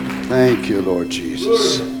Thank you, Lord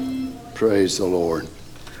Jesus. Praise the Lord.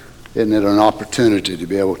 Isn't it an opportunity to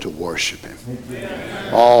be able to worship Him?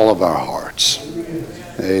 All of our hearts.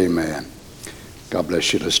 Amen. God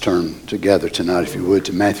bless you. Let's turn together tonight, if you would,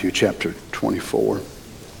 to Matthew chapter 24.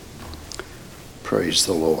 Praise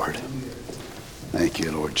the Lord. Thank you,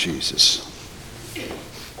 Lord Jesus.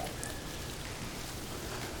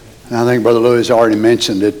 And I think Brother Louis already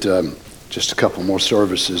mentioned it, just a couple more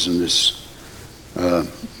services in this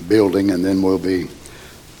building, and then we'll be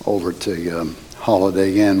over to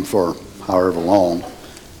Holiday Inn for however long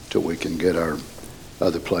till we can get our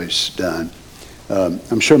other place done.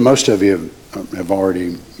 I'm sure most of you have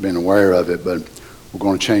already been aware of it, but we're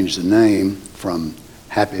going to change the name from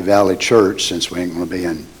Happy Valley Church, since we ain't going to be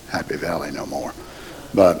in Happy Valley no more.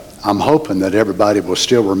 But I'm hoping that everybody will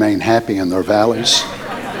still remain happy in their valleys.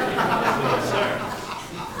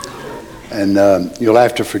 And you'll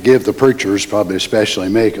have to forgive the preachers, probably especially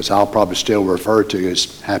me, because I'll probably still refer to you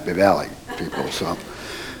as Happy Valley people. So,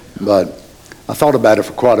 but I thought about it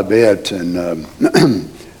for quite a bit, and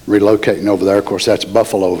relocating over there. Of course, that's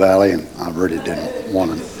Buffalo Valley, and I really didn't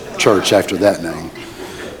want a church after that name.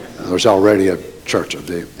 There's already a church of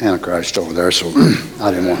the Antichrist over there, so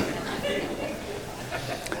I didn't want it.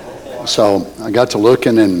 So I got to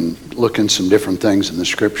looking some different things in the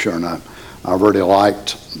Scripture, and I really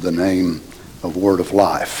liked the name of Word of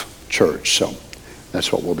Life Church, so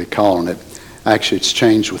that's what we'll be calling it. Actually, it's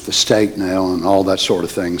changed with the state now and all that sort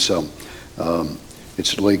of thing, so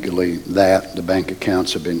it's legally that. The bank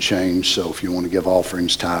accounts have been changed, so if you want to give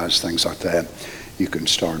offerings, tithes, things like that, you can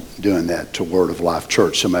start doing that to Word of Life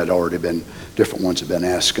Church. Different ones have been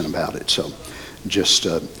asking about it, so just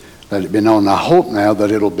let it be known. I hope now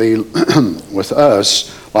that it'll be with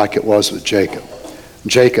us like it was with Jacob.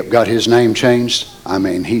 Jacob got his name changed. I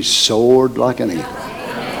mean, he soared like an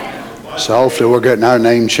eagle. So hopefully we're getting our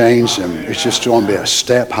name changed, and it's just going to be a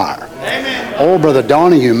step higher. Oh, Brother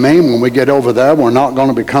Donnie, you mean when we get over there, we're not going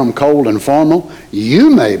to become cold and formal? You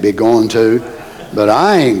may be going to, but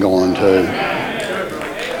I ain't going to.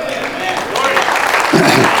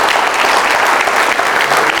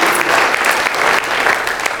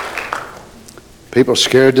 People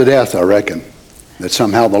scared to death, I reckon, that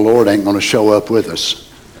somehow the Lord ain't going to show up with us,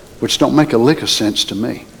 which don't make a lick of sense to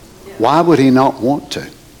me. Why would He not want to?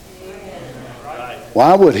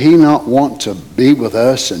 Why would He not want to be with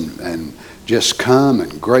us and just come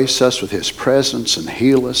and grace us with His presence and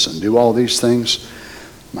heal us and do all these things?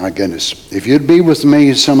 My goodness, if you'd be with me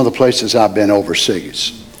in some of the places I've been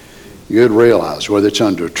overseas, you'd realize whether it's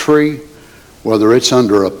under a tree, whether it's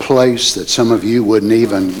under a place that some of you wouldn't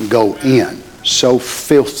even go in, so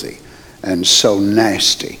filthy and so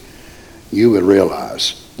nasty, you would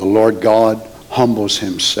realize the Lord God humbles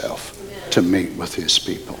Himself to meet with His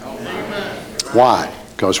people. Why?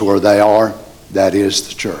 Because where they are, that is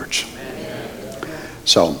the church.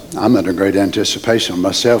 So I'm under great anticipation of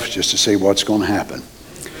myself just to see what's going to happen.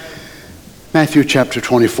 Matthew chapter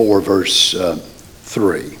 24, verse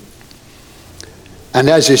 3. And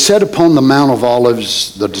as He sat upon the Mount of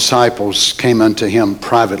Olives, the disciples came unto Him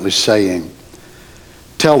privately, saying,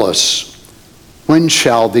 Tell us, when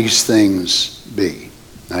shall these things be?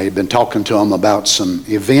 Now, He'd been talking to them about some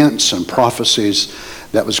events and prophecies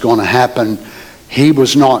that was going to happen. He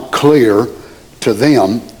was not clear to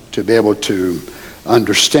them to be able to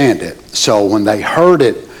understand it. So when they heard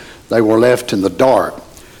it, they were left in the dark.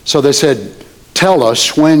 So they said, Tell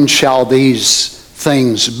us, when shall these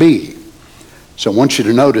things be? So I want you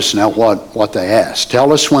to notice now what they asked.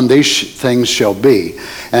 Tell us when these things shall be,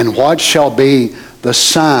 and what shall be the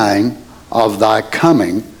sign of thy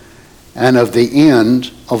coming and of the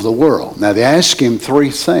end of the world. Now they ask Him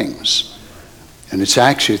three things, and it's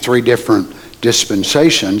actually three different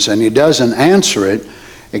dispensations, and He doesn't answer it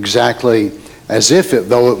exactly as if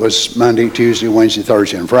though it was Monday, Tuesday, Wednesday,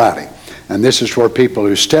 Thursday, and Friday. And this is where people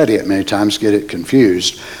who study it many times get it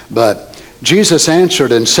confused. But Jesus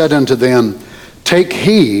answered and said unto them, Take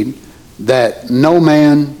heed that no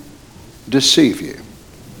man deceive you.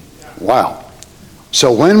 Wow.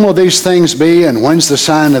 So when will these things be, and when's the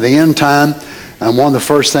sign of the end time? And one of the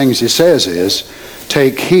first things He says is,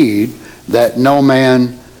 Take heed that no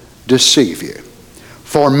man deceive you.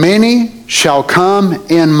 For many shall come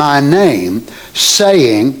in my name,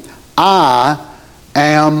 saying, I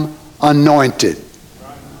am anointed.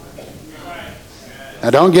 Now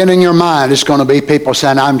don't get in your mind it's going to be people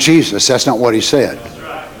saying, I'm Jesus. That's not what He said.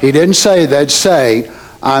 He didn't say they'd say,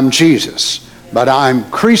 I'm Jesus. But I'm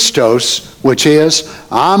Christos, which is,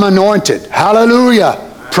 I'm anointed. Hallelujah.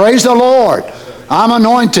 Praise the Lord. I'm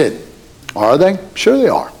anointed. Are they? Sure they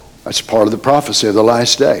are. That's part of the prophecy of the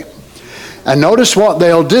last day. And notice what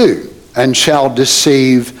they'll do, and shall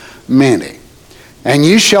deceive many. And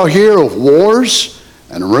ye shall hear of wars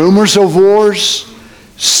and rumors of wars.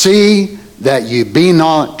 See that ye be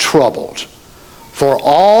not troubled. For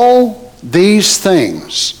all these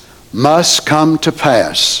things must come to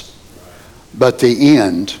pass, but the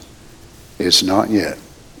end is not yet.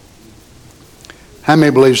 How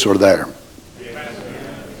many believers are there?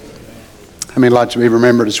 How many like to be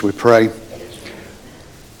remembered as we pray?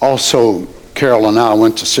 Also, Carol and I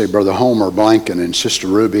went to see Brother Homer Blanken and Sister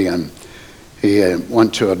Ruby, and he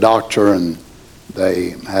went to a doctor, and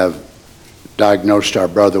they have diagnosed our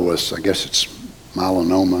brother with, I guess it's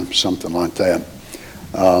melanoma, something like that.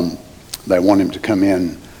 They want him to come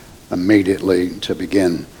in immediately to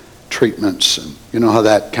begin treatments. And you know how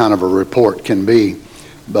that kind of a report can be,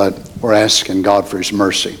 but we're asking God for His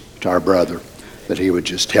mercy to our brother, that He would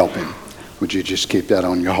just help him. Would you just keep that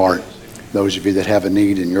on your heart? Those of you that have a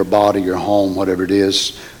need in your body, your home, whatever it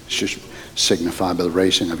is, it's just signified by the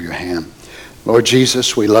raising of your hand. Lord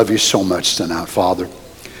Jesus, we love you so much tonight, Father.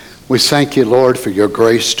 We thank you, Lord, for your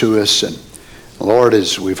grace to us. And Lord,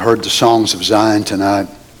 as we've heard the songs of Zion tonight,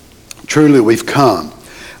 truly we've come,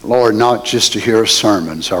 Lord, not just to hear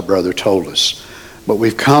sermons, our brother told us, but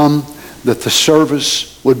we've come that the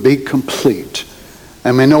service would be complete.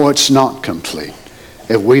 And we know it's not complete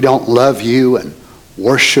if we don't love you and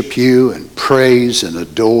worship you and praise and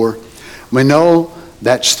adore. We know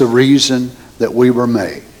that's the reason that we were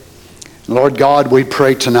made. Lord God, we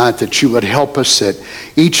pray tonight that you would help us, that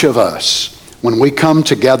each of us, when we come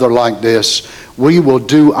together like this, we will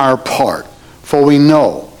do our part, for we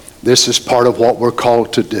know this is part of what we're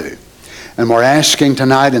called to do. And we're asking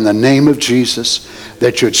tonight in the name of Jesus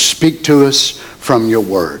that you'd speak to us from your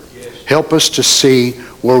word. Help us to see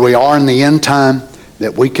where we are in the end time,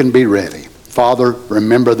 that we can be ready. Father,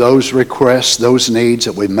 remember those requests, those needs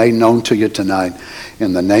that we've made known to you tonight.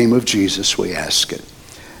 In the name of Jesus, we ask it.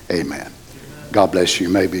 Amen. God bless you.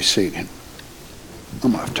 You may be seated.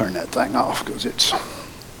 I'm going to turn that thing off because it's...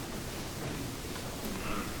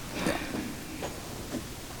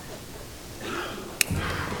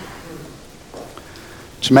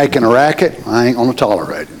 It's making a racket. I ain't going to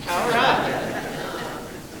tolerate it.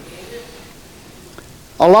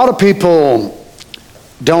 A lot of people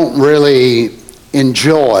don't really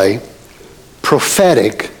enjoy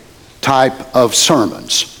prophetic type of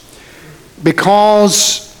sermons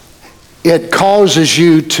because it causes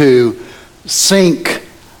you to think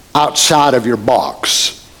outside of your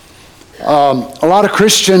box. A lot of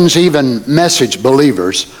Christians, even message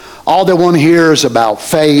believers, all they want to hear is about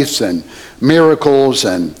faith and miracles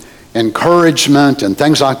and encouragement and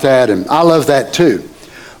things like that, and I love that too.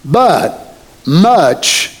 But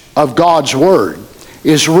much of God's Word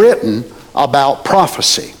is written about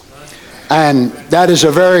prophecy. And that is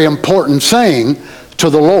a very important thing to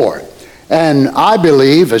the Lord. And I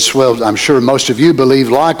believe, as well, I'm sure most of you believe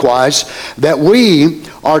likewise, that we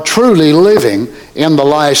are truly living in the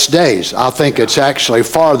last days. I think it's actually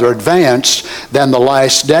farther advanced than the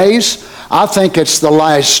last days. I think it's the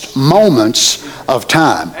last moments of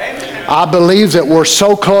time. Amen. I believe that we're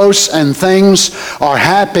so close and things are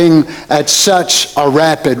happening at such a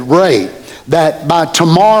rapid rate that by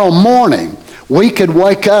tomorrow morning we could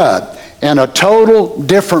wake up in a total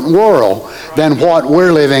different world than what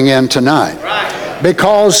we're living in tonight.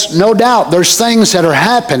 Because no doubt there's things that are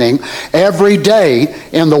happening every day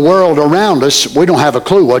in the world around us. We don't have a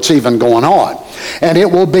clue what's even going on. And it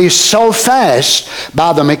will be so fast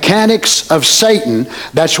by the mechanics of Satan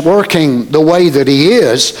that's working the way that he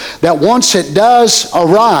is, that once it does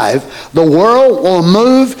arrive, the world will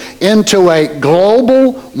move into a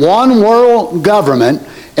global one world government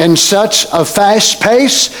in such a fast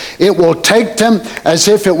pace, it will take them as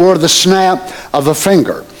if it were the snap of a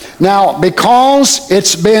finger. Now, because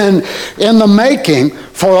it's been in the making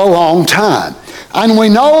for a long time, and we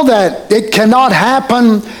know that it cannot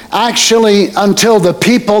happen actually until the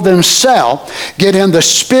people themselves get in the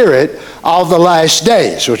spirit of the last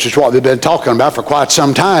days, which is what we've been talking about for quite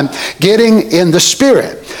some time, getting in the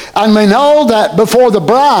spirit. And we know that before the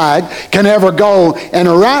bride can ever go in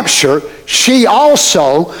a rapture, she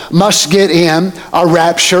also must get in a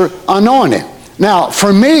rapture anointing. Now,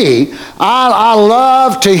 for me, I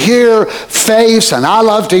love to hear faith, and I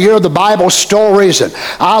love to hear the Bible stories, and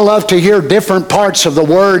I love to hear different parts of the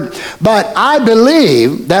Word. But I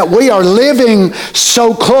believe that we are living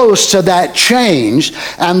so close to that change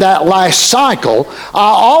and that last cycle. I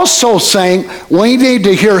also think we need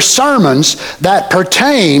to hear sermons that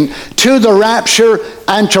pertain to the rapture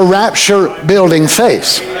and to rapture-building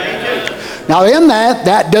faith. Now in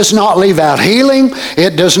that does not leave out healing.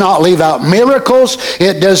 It does not leave out miracles.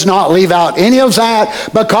 It does not leave out any of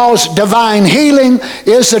that, because divine healing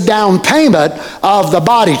is a down payment of the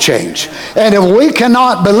body change. And if we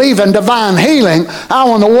cannot believe in divine healing,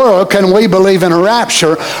 how in the world can we believe in a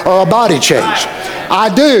rapture or a body change?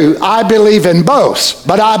 I believe in both,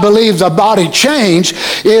 but I believe the body change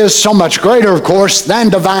is so much greater, of course, than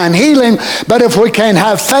divine healing. But if we can't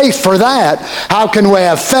have faith for that, how can we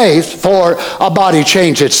have faith for a body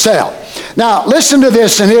change itself? Now, listen to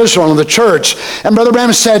this in Israel, in the church. And Brother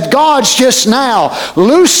Branham said, God's just now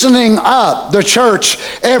loosening up the church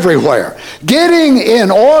everywhere, getting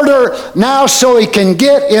in order now so he can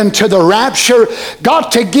get into the rapture.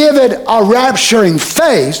 Got to give it a rapturing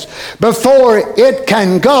faith before it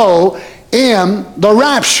can go in the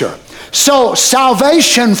rapture. So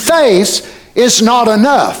salvation faith is not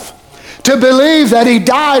enough. To believe that he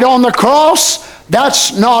died on the cross,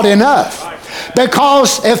 that's not enough.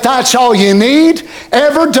 Because if that's all you need,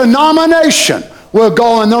 every denomination will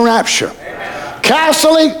go in the rapture.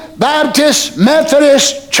 Catholic, Baptist,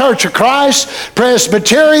 Methodist, Church of Christ,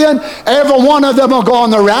 Presbyterian, every one of them will go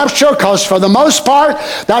in the rapture, because for the most part,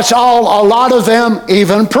 that's all a lot of them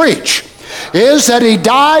even preach, is that he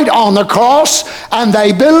died on the cross, and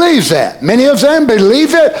they believe that. Many of them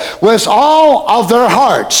believe it with all of their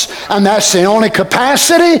hearts, and that's the only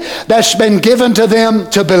capacity that's been given to them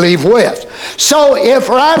to believe with. So if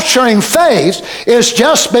rapturing faith is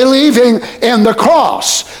just believing in the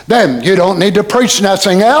cross, then you don't need to preach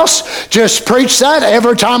nothing else. Just preach that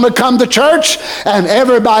every time we come to church, and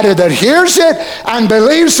everybody that hears it and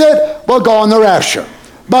believes it will go on the rapture.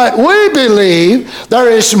 But we believe there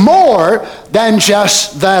is more than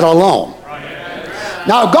just that alone.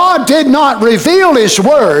 Now, God did not reveal his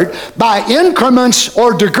word by increments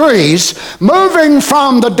or degrees, moving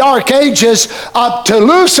from the Dark Ages up to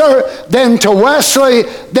Luther, then to Wesley,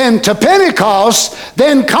 then to Pentecost,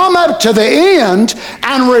 then come up to the end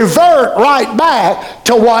and revert right back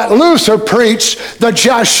to what Luther preached, the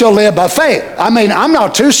just shall live by faith. I mean, I'm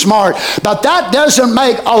not too smart, but that doesn't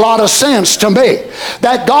make a lot of sense to me.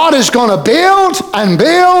 That God is going to build and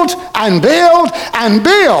build and build and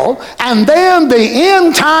build, and then the end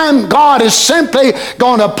time God is simply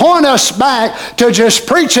going to point us back to just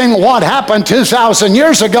preaching what happened 2,000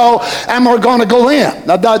 years ago, and we're going to go in.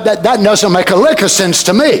 That doesn't make a lick of sense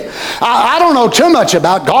to me. I don't know too much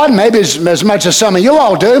about God, maybe as much as some of you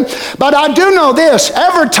all do, but I do know this,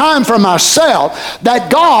 every time for myself, that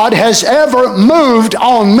God has ever moved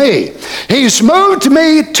on me. He's moved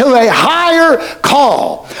me to a higher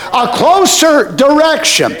call, a closer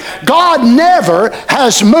direction. God never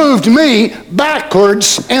has moved me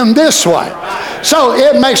backwards in this way. So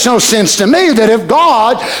it makes no sense to me that if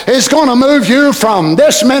God is going to move you from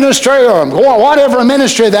this ministry or whatever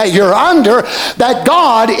ministry that you're under, that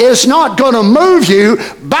God is not going to move you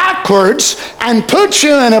backwards and put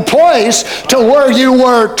you in a place to where you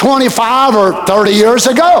were 25 or 30 years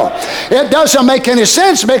ago. It doesn't make any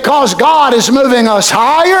sense, because God is moving us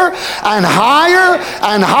higher and higher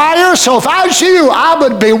and higher. So if I was you, I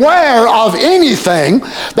would beware of anything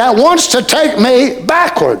that wants to take me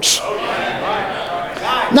backwards.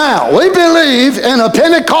 Now, we believe in a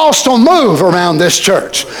Pentecostal move around this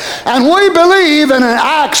church, and we believe in an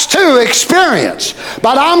Acts 2 experience,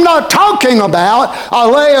 but I'm not talking about a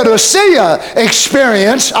Laodicea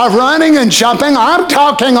experience of running and jumping. I'm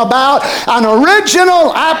talking about an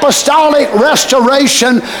original apostolic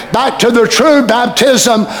restoration back to the true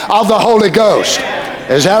baptism of the Holy Ghost.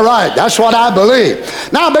 Is that right? That's what I believe.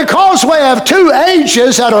 Now, because we have two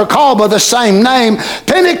ages that are called by the same name,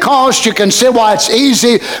 Pentecost, you can see why it's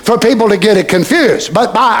easy for people to get it confused.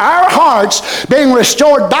 But by our hearts being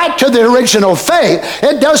restored back to the original faith,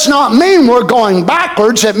 it does not mean we're going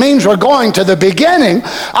backwards. It means we're going to the beginning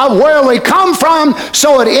of where we come from.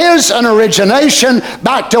 So it is an origination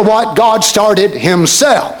back to what God started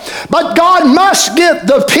himself. But God must get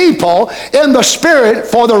the people in the spirit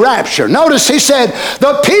for the rapture. Notice he said,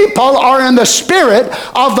 the people are in the spirit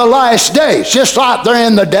of the last days, just like they're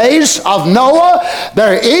in the days of Noah.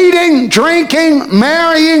 They're eating, drinking,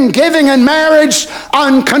 marrying, giving in marriage,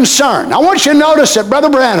 unconcerned. I want you to notice that Brother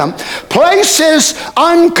Branham places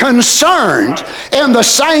unconcerned in the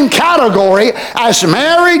same category as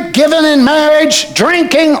married, giving in marriage,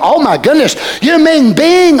 drinking. Oh my goodness, you mean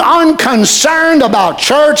being unconcerned about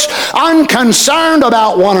church, unconcerned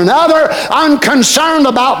about one another, unconcerned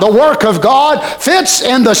about the work of God fits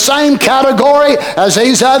in the same category as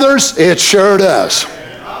these others? It sure does.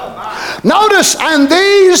 Notice, and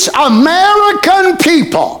these American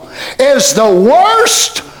people is the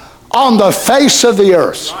worst on the face of the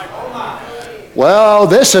earth. Well,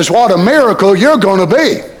 this is what a miracle you're going to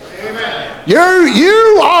be.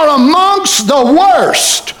 You are amongst the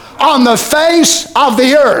worst on the face of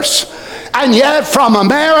the earth. And yet from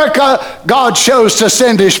America, God chose to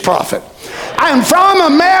send his prophet. And from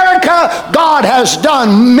America, God has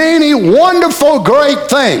done many wonderful, great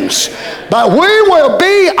things. But we will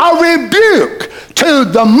be a rebuke to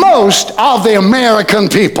the most of the American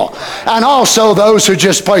people, and also those who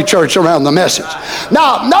just play church around the message.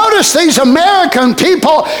 Now, notice these American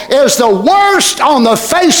people is the worst on the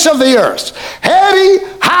face of the earth. Heady,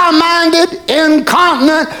 high-minded,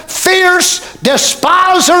 incontinent, fierce,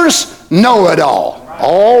 despisers, know-it-all.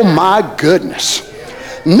 Oh, my goodness.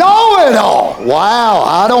 Know-it-all. Wow,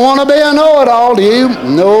 I don't want to be a know-it-all, do you?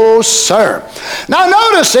 No, sir. Now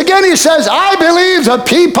notice, again he says, I believe the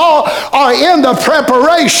people are in the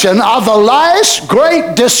preparation of the last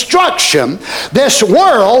great destruction this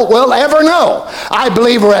world will ever know. I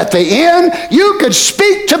believe we're at the end. You could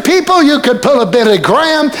speak to people, you could put a Billy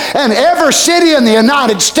Graham in every city in the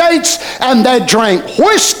United States, and they drink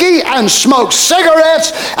whiskey and smoke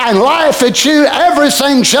cigarettes and laugh at you.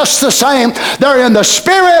 Everything's just the same. They're in the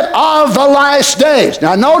spirit of the last days.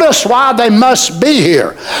 Now notice why they must be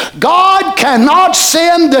here. God cannot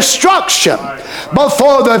send destruction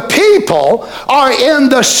before the people are in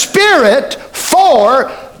the spirit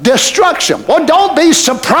for destruction. Well, don't be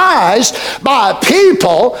surprised by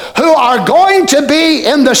people who are going to be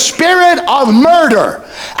in the spirit of murder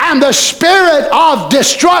and the spirit of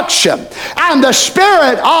destruction and the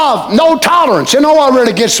spirit of no tolerance. You know what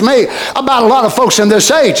really gets me about a lot of folks in this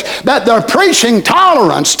age? That they're preaching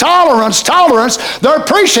tolerance. They're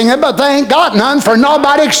preaching it, but they ain't got none for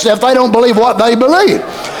nobody except they don't believe what they believe.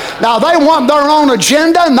 Now, they want their own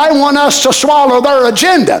agenda, and they want us to swallow their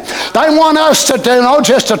agenda. They want us to,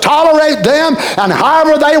 just to tolerate them and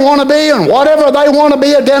however they want to be and whatever they want to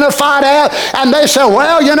be identified as. And they say,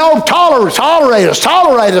 well, tolerate us.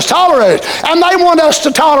 And they want us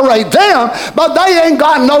to tolerate them, but they ain't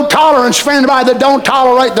got no tolerance for anybody that don't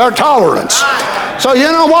tolerate their tolerance. So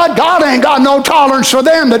you know what? God ain't got no tolerance for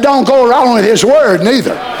them that don't go around with his word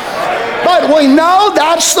neither. But we know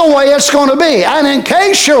that's the way it's going to be. And in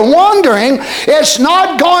case you're wondering, it's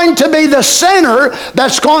not going to be the sinner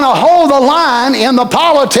that's going to hold the line in the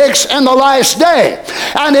politics in the last day.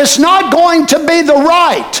 And it's not going to be the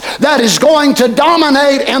right that is going to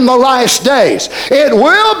dominate in the last days. It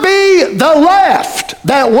will be the left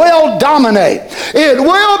that will dominate. It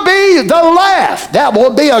will be the left that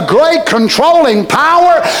will be a great controlling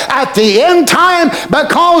power at the end time,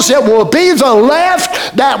 because it will be the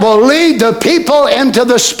left that will lead the people into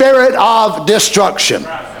the spirit of destruction.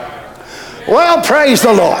 Well, praise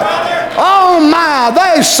the Lord. Oh my,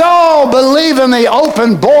 they so believe in the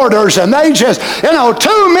open borders, and they just,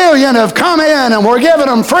 2 million have come in and we're giving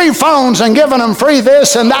them free phones and giving them free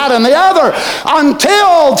this and that and the other,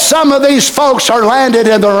 until some of these folks are landed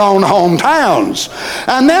in their own hometowns.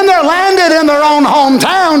 And then they're landed in their own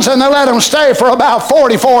hometowns and they let them stay for about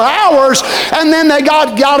 44 hours, and then they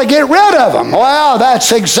got to get rid of them. Well,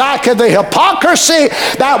 that's exactly the hypocrisy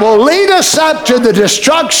that will lead us up to the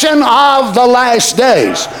destruction of the last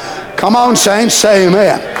days. Come on, saints, say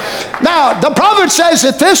amen. Now, the prophet says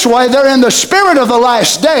it this way: they're in the spirit of the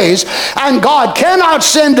last days, and God cannot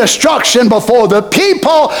send destruction before the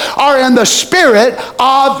people are in the spirit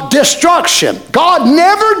of destruction. God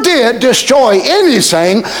never did destroy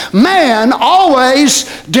anything. Man always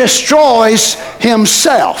destroys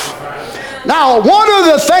himself. Now, one of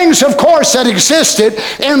the things, of course, that existed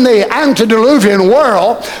in the antediluvian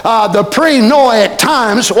world, the pre-Noahic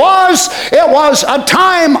times, was a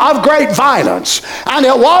time of great violence. And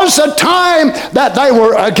it was a time that they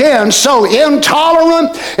were, again, so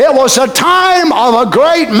intolerant. It was a time of a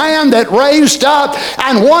great man that raised up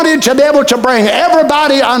and wanted to be able to bring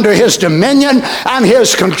everybody under his dominion and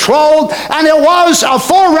his control. And it was a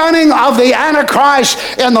forerunning of the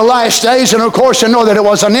Antichrist in the last days. And, of course, you know that it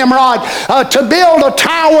was a Nimrod to build a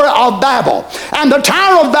Tower of Babel. And the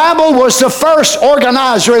Tower of Babel was the first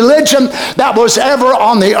organized religion that was ever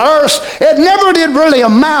on the earth. It never did really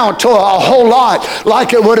amount to a whole lot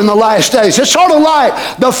like it would in the last days. It's sort of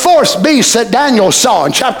like the fourth beast that Daniel saw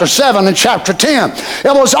in chapter 7 and chapter 10.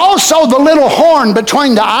 It was also the little horn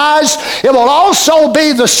between the eyes. It will also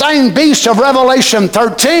be the same beast of Revelation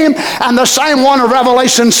 13 and the same one of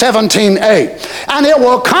Revelation 17:8. And it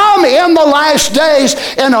will come in the last days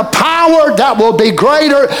in a power power that will be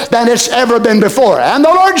greater than it's ever been before. And the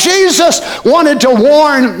Lord Jesus wanted to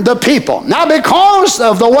warn the people. Now, because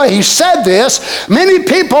of the way he said this, many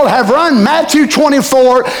people have run Matthew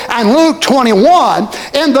 24 and Luke 21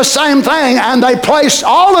 in the same thing, and they placed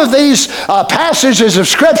all of these passages of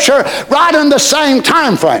Scripture right in the same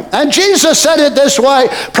time frame. And Jesus said it this way,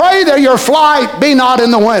 pray that your flight be not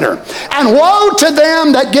in the winter, and woe to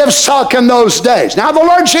them that give suck in those days. Now, the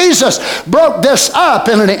Lord Jesus broke this up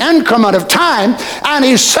in an increment of time, and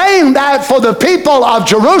he's saying that for the people of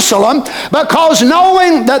Jerusalem, because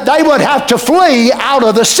knowing that they would have to flee out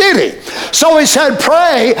of the city. So he said,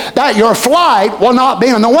 pray that your flight will not be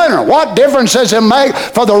in the winter. What difference does it make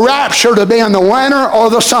for the rapture to be in the winter or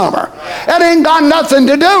the summer? It ain't got nothing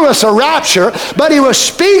to do with the rapture, but he was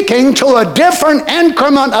speaking to a different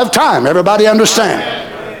increment of time. Everybody understand?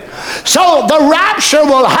 So the rapture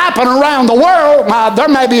will happen around the world. There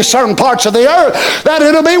may be certain parts of the earth that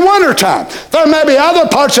it'll be wintertime. There may be other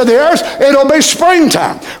parts of the earth it'll be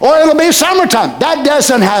springtime or it'll be summertime. That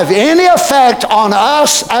doesn't have any effect on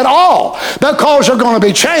us at all, because we're going to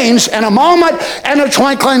be changed in a moment and a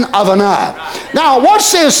twinkling of an eye. Now,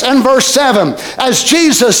 what's this in verse 7? As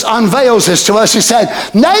Jesus unveils this to us, he said,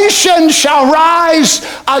 nation shall rise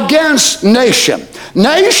against nation.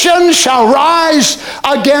 Nation shall rise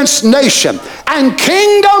against nation, and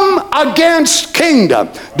kingdom against kingdom.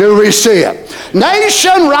 Do we see it?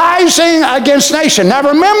 Nation rising against nation. Now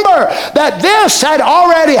remember that this had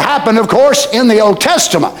already happened, of course, in the Old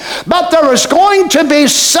Testament. But there was going to be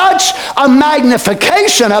such a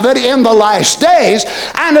magnification of it in the last days,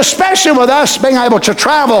 and especially with us being able to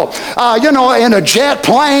travel, in a jet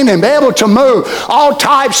plane and be able to move all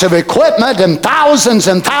types of equipment and thousands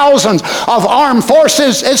of armed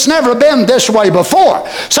forces. It's never been this way before.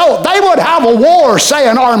 So they would have a war, say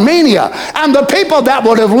in Armenia, and the people that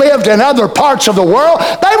would have lived in other parts of the world,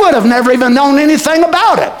 they would have never even known anything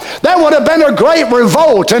about it. There would have been a great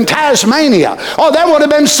revolt in Tasmania, or there would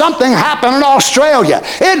have been something happen in Australia.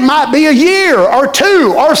 It might be a year or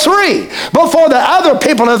 2 or 3 before the other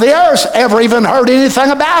people of the earth ever even heard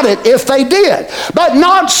anything about it, if they did. But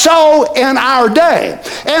not so in our day.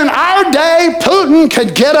 In our day, Putin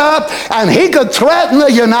could get up and he could threaten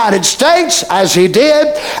the United States, as he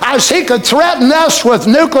did, as he could threaten us with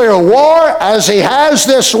nuclear war, as he has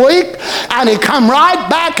this week, and he come right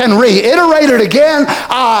back and reiterate it again.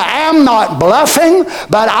 I am not bluffing,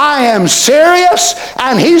 but I am serious.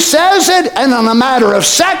 And he says it, and in a matter of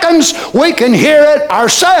seconds, we can hear it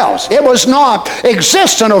ourselves. It was not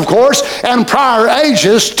existent, of course, in prior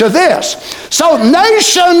ages to this. So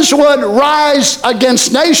nations would rise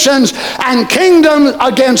against nations and kingdom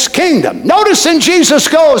against kingdom. Notice in Jesus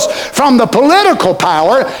goes from the political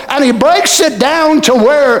power, and he breaks it down to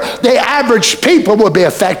where the average people would be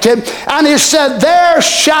affected. And he said, there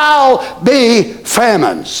shall be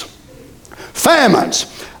famines.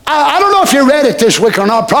 Famines. I don't know if you read it this week or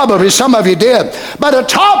not. Probably some of you did. But a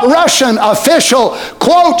top Russian official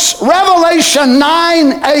quotes Revelation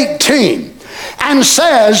 9:18 and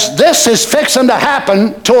says this is fixing to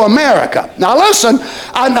happen to America. Now listen,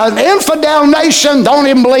 an infidel nation, don't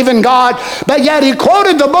even believe in God, but yet he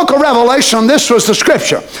quoted the book of Revelation. This was the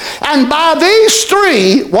scripture. And by these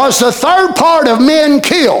 3 was the third part of men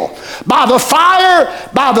killed, by the fire,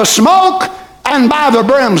 by the smoke, and by the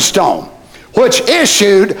brimstone, which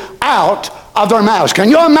issued out of their mouths. Can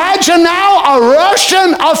you imagine now a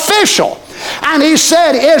Russian official? And he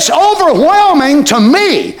said, it's overwhelming to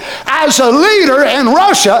me as a leader in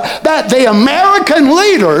Russia that the American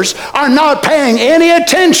leaders are not paying any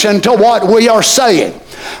attention to what we are saying.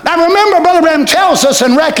 Now remember, Brother Branham tells us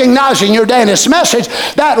in recognizing your day in this message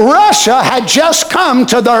that Russia had just come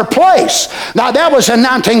to their place. Now that was in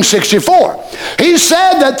 1964. He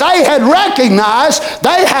said that they had recognized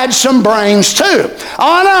they had some brains too.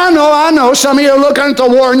 Oh, I know. Some of you are looking at the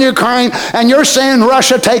war in Ukraine and you're saying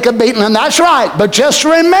Russia take a beating, and that's right. But just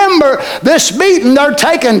remember, this beating they're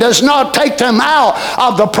taking does not take them out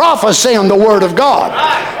of the prophecy and the Word of God.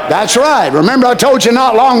 That's right. Remember I told you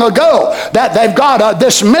not long ago that they've got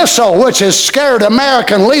this missile which has scared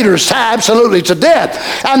American leaders absolutely to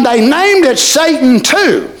death. And they named it Satan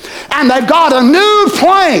II. And they've got a new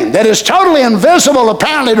plane that is totally invisible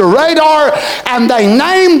apparently to radar, and they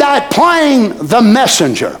named that plane the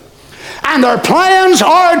Messenger. And their plans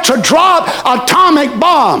are to drop atomic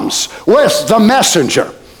bombs with the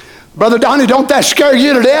Messenger. Brother Donnie, don't that scare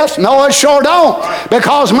you to death? No, it sure don't.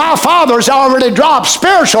 Because my father's already dropped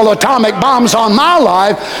spiritual atomic bombs on my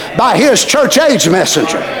life by his church age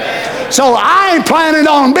messenger. So I ain't planning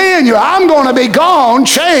on being here. I'm going to be gone,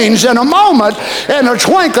 changed in a moment, in a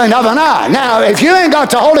twinkling of an eye. Now, if you ain't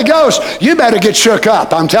got the Holy Ghost, you better get shook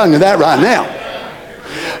up. I'm telling you that right now.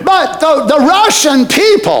 But the Russian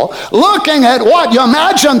people, looking at what you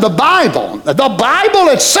imagine the Bible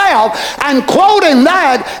itself, and quoting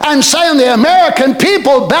that and saying the American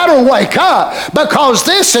people better wake up because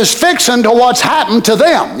this is fixing to what's happened to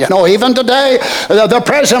them. You know, even today, the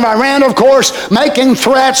president of Iran, of course, making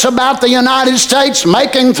threats about the United States,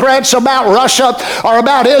 making threats about Russia, or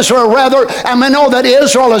about Israel rather, and we know that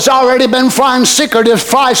Israel has already been flying secretive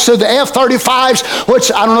flights to the F-35s,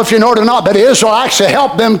 which I don't know if you know it or not, but Israel actually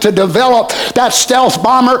helped them to develop that stealth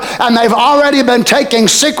bomber, and they've already been taking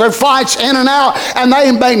secret flights in and out, and they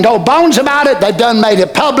ain't made no bones about it. They've done made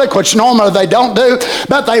it public, which normally they don't do,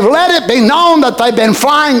 but they've let it be known that they've been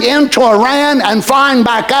flying into Iran and flying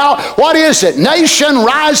back out. What is it? Nation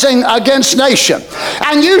rising against nation.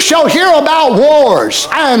 And you shall hear about wars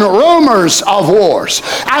and rumors of wars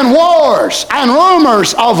and wars and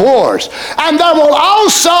rumors of wars. And there will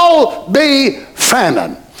also be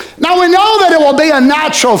famine. Now we know that it will be a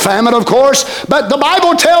natural famine, of course, but the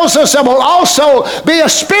Bible tells us there will also be a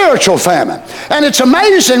spiritual famine. And it's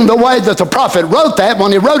amazing the way that the prophet wrote that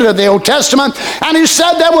when he wrote it in the Old Testament. And he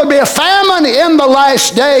said there would be a famine in the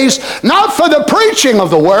last days, not for the preaching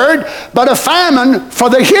of the word, but a famine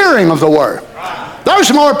for the hearing of the word.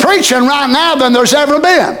 There's more preaching right now than there's ever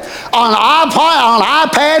been. On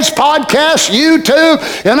iPads, podcasts, YouTube,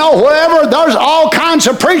 wherever, there's all kinds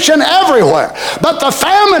of preaching everywhere. But the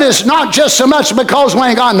famine is not just so much because we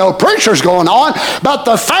ain't got no preachers going on, but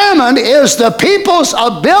the famine is the people's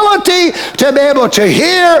ability to be able to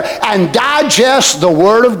hear and digest the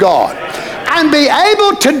Word of God, and be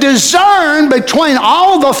able to discern between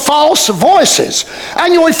all the false voices.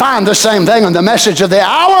 And you will find the same thing in the message of the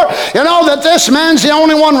hour, that this man's the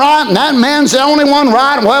only one right and that man's the only one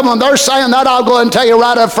right. Well, when they're saying that, I'll go ahead and tell you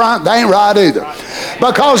right up front, they ain't right either.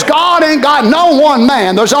 Because God ain't got no one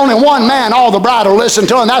man. There's only one man all the bride will listen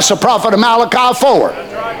to, and that's the prophet of Malachi 4.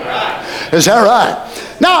 Is that right?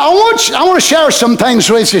 Now, I want to share some things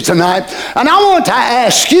with you tonight, and I want to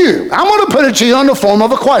ask you, I want to put it to you in the form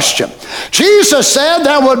of a question. Jesus said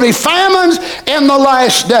there would be famines in the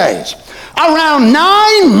last days. Around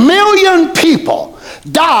 9 million people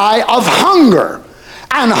die of hunger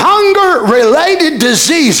and hunger-related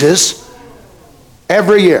diseases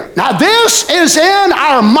every year. Now, this is in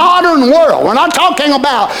our modern world. We're not talking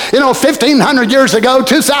about, 1,500 years ago,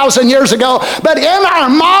 2,000 years ago, but in our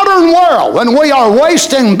modern world, when we are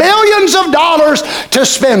wasting billions of dollars to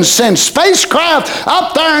send spacecraft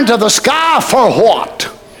up there into the sky for what?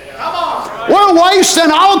 We're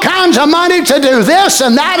wasting all kinds of money to do this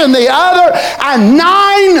and that and the other, and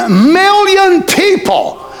 9 million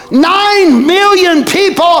people 9 million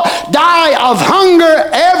people die of hunger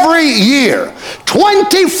every year.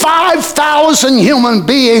 25,000 human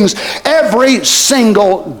beings every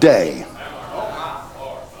single day.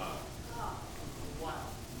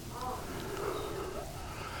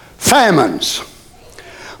 Famines.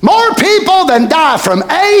 More people than die from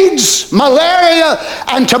AIDS, malaria,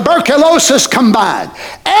 and tuberculosis combined.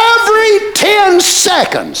 Every 10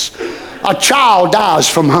 seconds, a child dies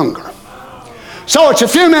from hunger. So it's a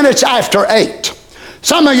few minutes after 8.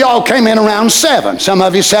 Some of y'all came in around 7. Some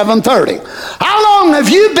of you 7:30. How long have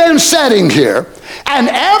you been sitting here and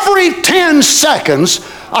every 10 seconds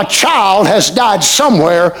a child has died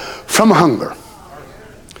somewhere from hunger?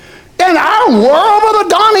 In our world, Brother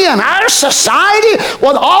Donnie, in our society,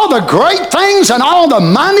 with all the great things and all the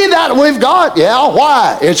money that we've got, yeah,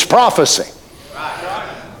 why? It's prophecy.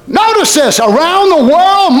 Notice this, around the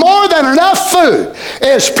world, more than enough food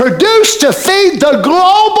is produced to feed the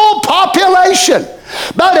global population.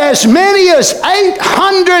 But as many as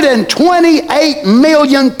 828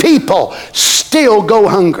 million people still go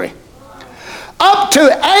hungry. Up to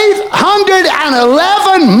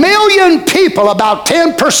 811 million people, about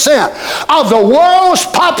 10% of the world's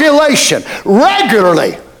population,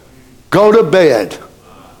 regularly go to bed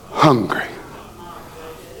hungry.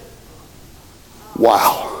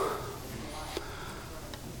 Wow.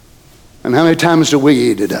 And how many times do we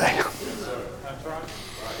eat today?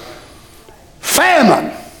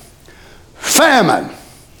 Famine. Famine.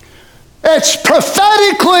 It's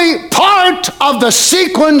prophetically part of the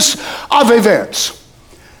sequence of events.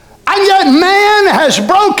 And yet man has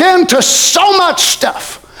broke into so much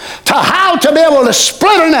stuff to how to be able to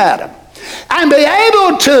split an atom and be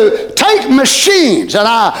able to take machines. And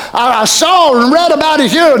I saw and read about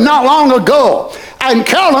it here not long ago. And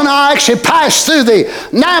Carol and I actually passed through the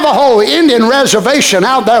Navajo Indian reservation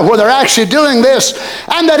out there where they're actually doing this,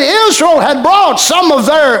 and that Israel had brought some of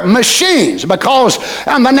their machines because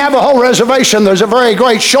on the Navajo reservation there's a very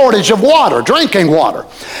great shortage of water, drinking water.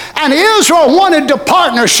 And Israel wanted to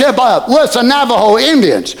partnership up with the Navajo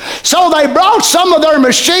Indians. So they brought some of their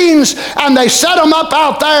machines and they set them up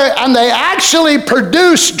out there, and they actually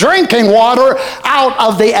produced drinking water out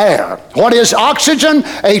of the air. What is oxygen?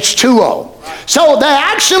 H2O. So they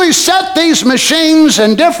actually set these machines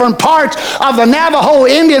in different parts of the Navajo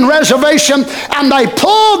Indian reservation, and they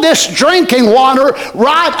pulled this drinking water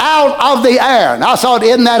right out of the air. And I thought,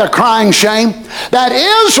 isn't that a crying shame? That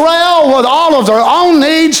Israel, with all of their own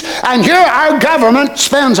needs, and here our government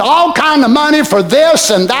spends all kind of money for this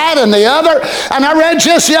and that and the other. And I read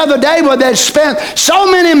just the other day where they spent so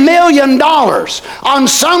many $1 million on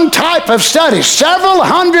some type of study, several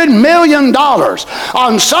 $100 million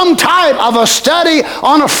on some type of a study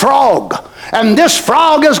on a frog. And this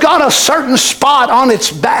frog has got a certain spot on its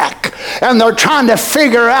back, and they're trying to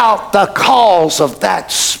figure out the cause of that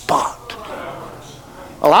spot.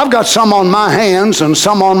 Well, I've got some on my hands and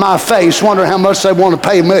some on my face, wondering how much they want to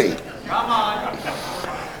pay me. Come on.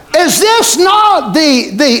 Is this not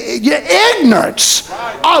the ignorance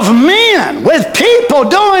of men, with people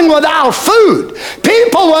doing without food,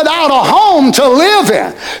 people without a home to live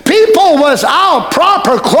in, people without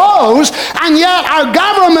proper clothes, and yet our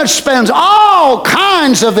government spends all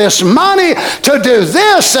kinds of this money to do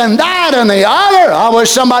this and that and the other? I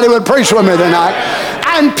wish somebody would preach with me tonight.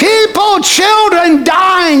 And people, children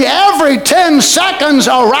dying every 10 seconds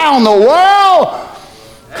around the world.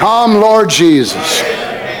 Come, Lord Jesus.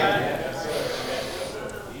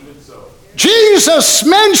 Jesus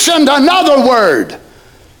mentioned another word,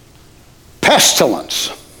 pestilence.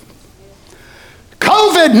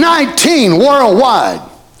 COVID-19 worldwide,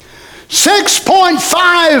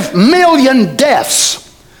 6.5 million deaths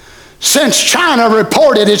since China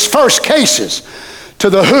reported its first cases to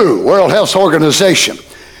the WHO, World Health Organization,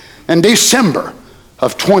 in December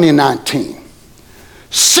of 2019.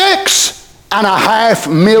 6.5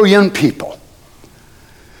 million people.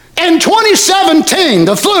 In 2017,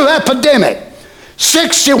 the flu epidemic,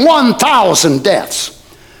 61,000 deaths.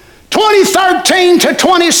 2013 to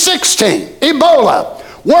 2016, Ebola,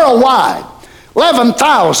 worldwide,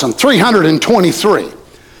 11,323.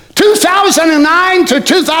 2009 to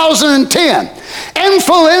 2010,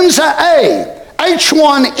 influenza A,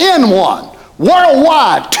 H1N1,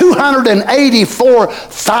 worldwide,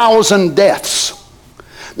 284,000 deaths.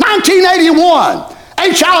 1981,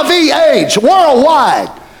 HIV/AIDS, worldwide,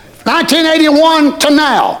 1981 to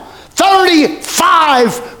now,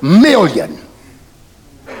 35 million.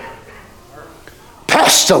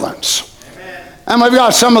 Pestilence. And we've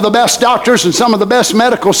got some of the best doctors and some of the best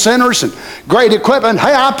medical centers and great equipment.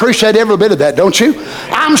 Hey, I appreciate every bit of that, don't you?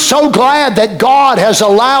 I'm so glad that God has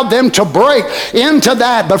allowed them to break into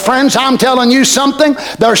that. But friends, I'm telling you something.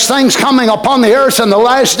 There's things coming upon the earth in the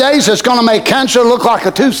last days that's going to make cancer look like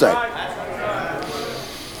a toothache.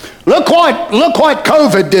 Look what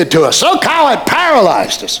COVID did to us. Look how it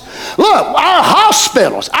paralyzed us. Look, our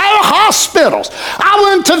hospitals. I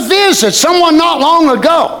went to visit someone not long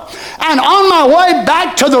ago, and on my way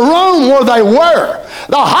back to the room where they were,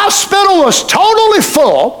 the hospital was totally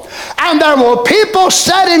full, and there were people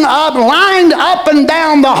setting up, lined up and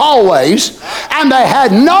down the hallways, and they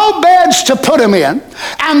had no beds to put them in,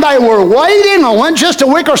 and they were waiting. I went just a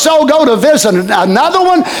week or so ago to visit another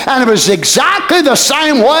one, and it was exactly the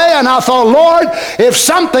same way. And I thought, Lord, if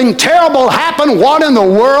something terrible happened, what in the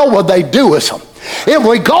world would they do with them? If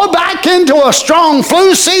we go back into a strong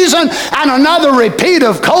flu season and another repeat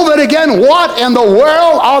of COVID again, what in the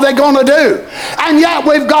world are they going to do? And yet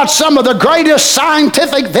we've got some of the greatest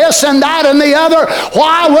scientific this and that and the other.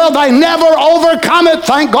 Why will they never overcome it?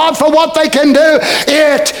 Thank God for what they can do.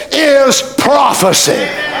 It is prophecy.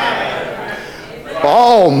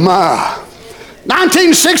 Oh my.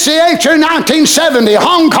 1968 through 1970,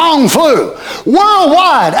 Hong Kong flu.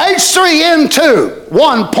 Worldwide, H3N2,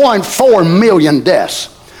 1.4 million deaths.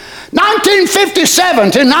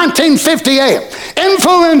 1957 to 1958,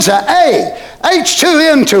 influenza A,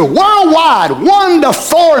 H2N2, worldwide, 1 to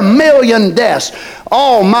 4 million deaths.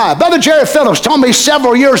 Oh my. Brother Jerry Phillips told me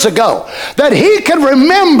several years ago that he could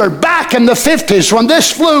remember back in the 50s when this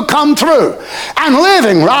flu come through and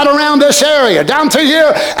living right around this area, down through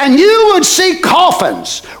here, and you would see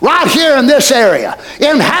coffins right here in this area,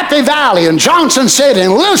 in Happy Valley, in Johnson City,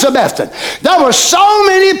 in Elizabethton. There were so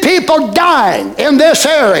many people dying in this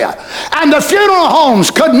area, and the funeral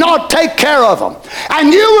homes could not take care of them.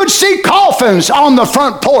 And you would see coffins on the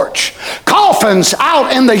front porch, coffins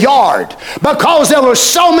out in the yard, because there were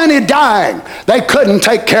so many dying, they couldn't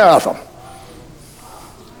take care of them.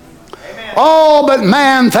 Amen. Oh, but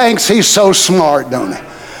man thinks he's so smart, don't he?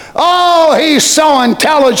 Oh, he's so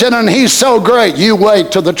intelligent and he's so great. You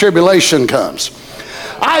wait till the tribulation comes.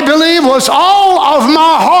 I believe with all of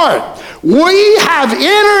my heart, we have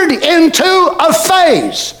entered into a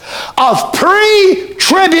phase of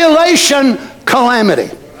pre-tribulation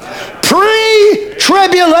calamity.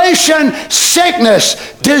 Pre-tribulation sickness,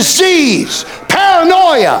 disease,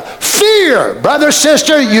 paranoia, fear. Brother,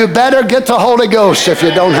 sister, you better get the Holy Ghost if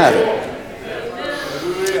you don't have it.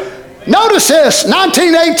 Notice this,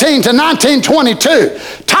 1918 to 1922,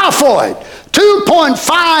 typhoid,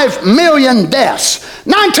 2.5 million deaths.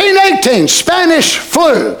 1918, Spanish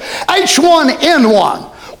flu, H1N1.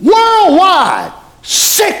 Worldwide,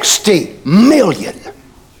 60 million.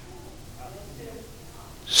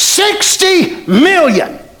 60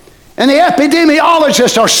 million. And the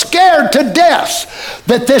epidemiologists are scared to death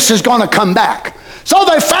that this is going to come back. So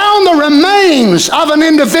they found the remains of an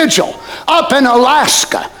individual up in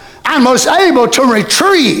Alaska and was able to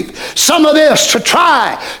retrieve some of this to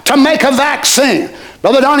try to make a vaccine.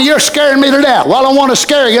 Brother Donnie, you're scaring me to death. Well, I want to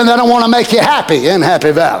scare you and then I want to make you happy in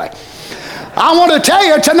Happy Valley. I want to tell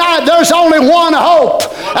you tonight there's only one hope,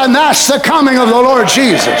 and that's the coming of the Lord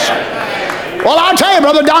Jesus. Well, I'll tell you,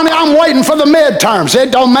 Brother Donnie, I'm waiting for the midterms.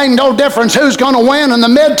 It don't make no difference who's going to win in the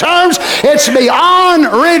midterms. It's beyond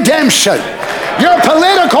redemption. Your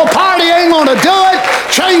political party ain't going to do it.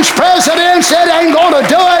 Change presidents, it ain't going to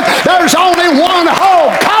do it. There's only one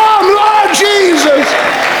hope. Come, Lord Jesus.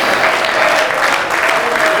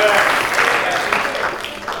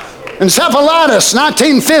 Encephalitis,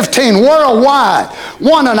 1915, worldwide,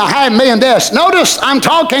 1.5 million deaths. Notice I'm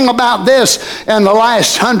talking about this in the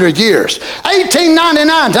last 100 years.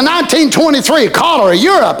 1899 to 1923, cholera,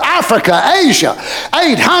 Europe, Africa, Asia,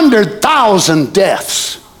 800,000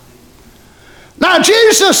 deaths. Now,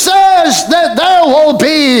 Jesus says that there will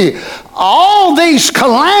be all these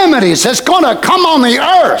calamities that's going to come on the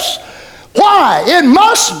earth. Why? It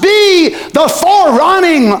must be the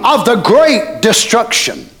forerunning of the great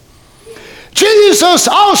destruction. Jesus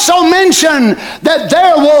also mentioned that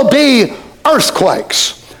there will be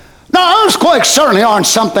earthquakes. Now, earthquakes certainly aren't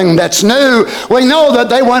something that's new. We know that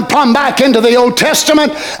they went plumb back into the Old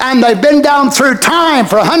Testament, and they've been down through time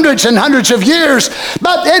for hundreds and hundreds of years.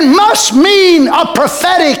 But it must mean a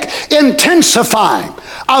prophetic intensifying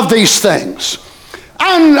of these things.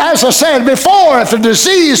 And as I said before, if a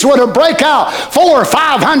disease would have break out 400 or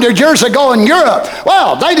 500 years ago in Europe,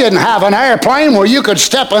 well, they didn't have an airplane where you could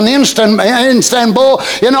step in Istanbul,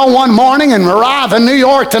 one morning and arrive in New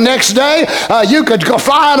York the next day. You could go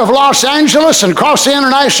fly out of Los Angeles and cross the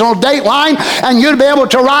international date line, and you'd be able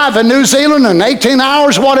to arrive in New Zealand in 18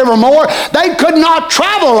 hours, whatever more. They could not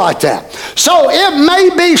travel like that. So it may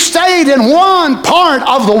be stayed in one part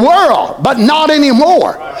of the world, but not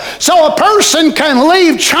anymore. So a person can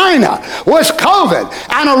leave China with COVID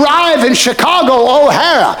and arrive in Chicago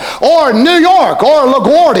O'Hara or New York or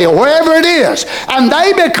LaGuardia, wherever it is, and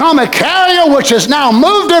they become a carrier which has now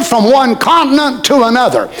moved it from one continent to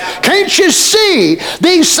another. Can't you see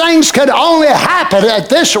these things could only happen at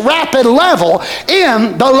this rapid level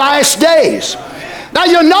in the last days? Now,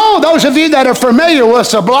 those of you that are familiar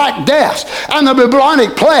with the Black Death and the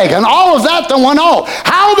bubonic plague and all of that went on,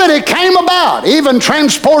 how that it came about, even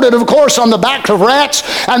transported, of course, on the back of rats,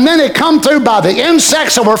 and then it come through by the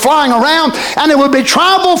insects that were flying around, and it would be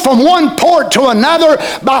traveled from one port to another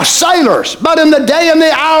by sailors. But in the day and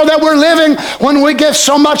the hour that we're living, when we get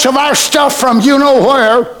so much of our stuff from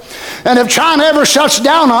you-know-where, and if China ever shuts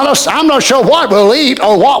down on us, I'm not sure what we'll eat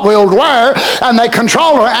or what we'll wear, and they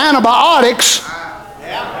control our antibiotics.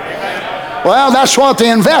 Well, that's what the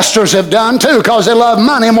investors have done too, because they love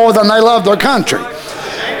money more than they love their country.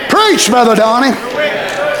 Preach, Brother Donnie.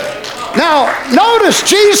 Now, notice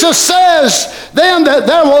Jesus says then that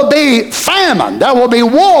there will be famine, there will be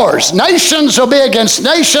wars, nations will be against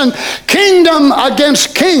nation, kingdom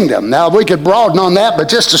against kingdom. Now, we could broaden on that, but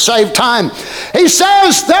just to save time, he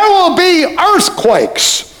says there will be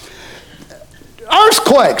earthquakes.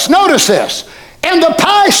 Earthquakes, notice this. In the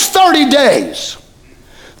past 30 days,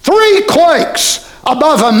 3 quakes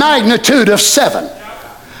above a magnitude of 7.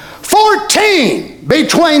 14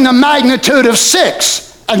 between the magnitude of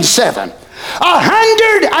 6 and 7.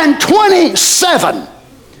 127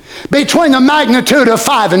 between the magnitude of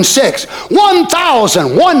 5 and 6.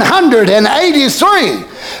 1,183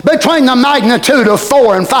 between the magnitude of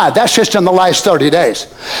 4 and 5. That's just in the last 30 days.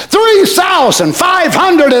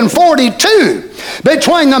 3,542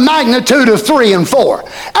 between the magnitude of 3 and 4.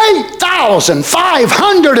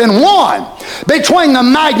 8,501 between the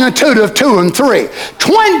magnitude of 2 and 3.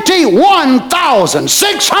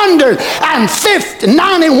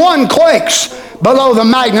 21,691 quakes below the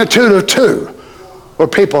magnitude of 2, where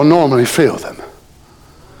people normally feel them.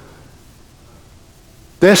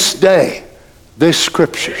 This day, these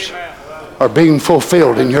scriptures are being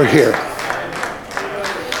fulfilled in your hearing.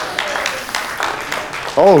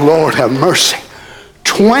 Oh, Lord, have mercy.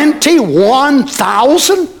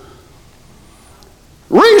 21,000?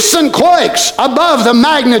 Recent quakes above the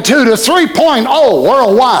magnitude of 3.0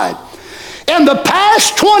 worldwide. In the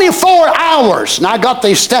past 24 hours, and I got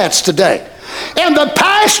these stats today, in the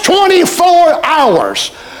past 24 hours,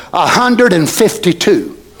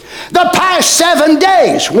 152. The past 7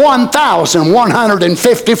 days,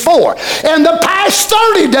 1,154. In the past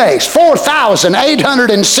 30 days,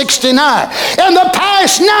 4,869. In the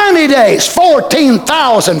past 90 days,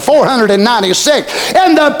 14,496.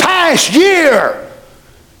 In the past year,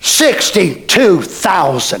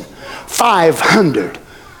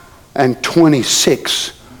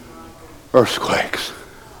 62,526 earthquakes.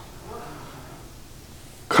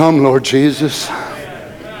 Come, Lord Jesus.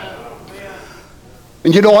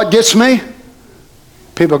 And you know what gets me?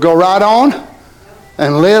 People go right on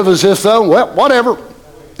and live as if though, well, whatever.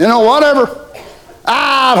 You know, whatever.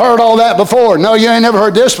 I've heard all that before. No, you ain't never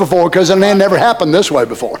heard this before, because it ain't never happened this way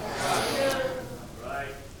before.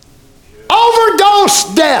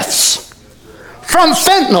 Overdose deaths from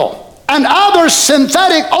fentanyl and other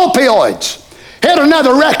synthetic opioids hit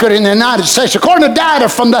another record in the United States. According to data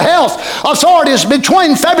from the health authorities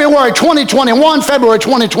between February 2021, February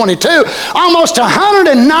 2022, almost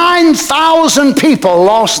 109,000 people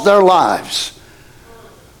lost their lives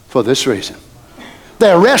for this reason. They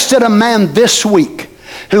arrested a man this week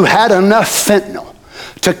who had enough fentanyl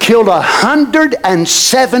to kill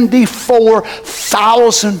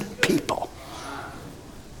 174,000 people.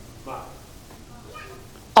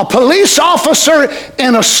 A police officer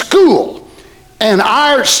in a school in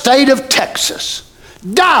our state of Texas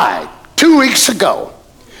died 2 weeks ago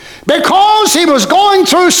because he was going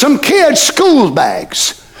through some kids' school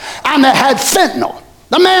bags and they had fentanyl.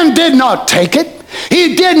 The man did not take it.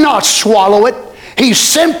 He did not swallow it. He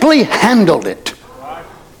simply handled it.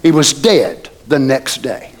 He was dead the next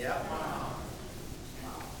day.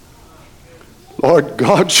 Lord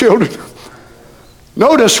God, children,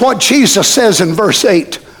 notice what Jesus says in verse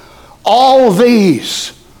 8. All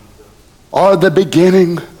these are the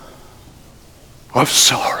beginning of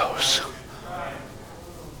sorrows.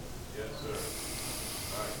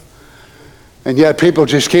 And yet people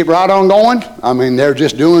just keep right on going. I mean, they're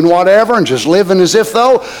just doing whatever and just living as if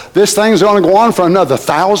though this thing's going to go on for another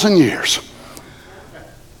 1,000 years.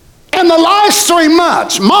 In the last 3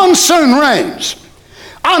 months, monsoon rains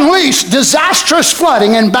unleashed disastrous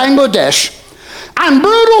flooding in Bangladesh, and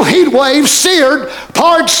brutal heat waves seared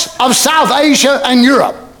parts of South Asia and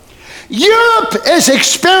Europe. Europe is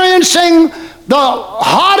experiencing the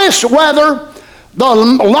hottest weather, the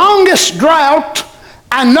longest drought,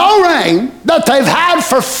 and no rain that they've had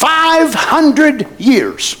for 500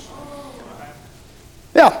 years.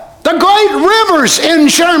 Yeah, the great rivers in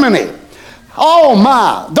Germany, oh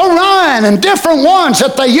my, the Rhine and different ones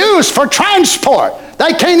that they use for transport,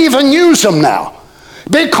 they can't even use them now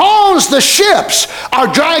because the ships are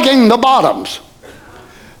dragging the bottoms.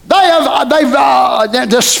 They've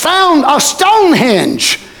just found a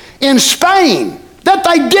Stonehenge in Spain that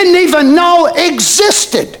they didn't even know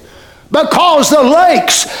existed because the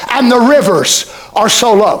lakes and the rivers are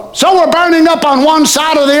so low. So we're burning up on one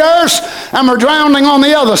side of the earth and we're drowning on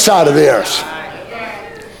the other side of the earth.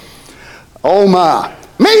 Oh my.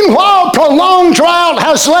 Meanwhile, prolonged drought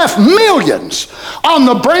has left millions on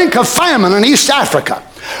the brink of famine in East Africa.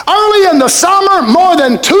 Early in the summer, more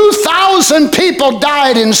than 2,000 people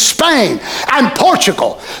died in Spain and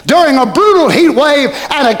Portugal during a brutal heat wave,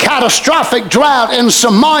 and a catastrophic drought in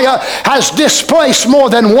Somalia has displaced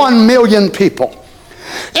more than 1 million people.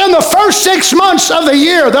 In the first 6 months of the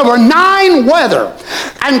year, there were 9 weather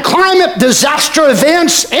and climate disaster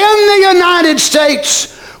events in the United States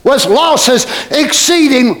with losses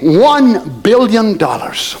exceeding $1 billion.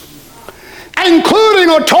 including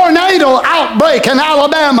a tornado outbreak in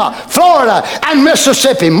Alabama, Florida, and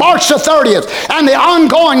Mississippi, March the 30th, and the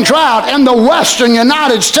ongoing drought in the western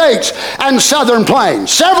United States and southern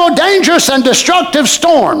plains. Several dangerous and destructive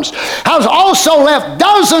storms have also left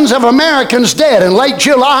dozens of Americans dead. In late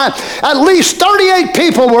July, at least 38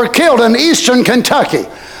 people were killed in eastern Kentucky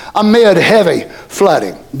amid heavy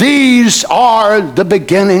flooding. These are the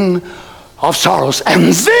beginning of sorrows.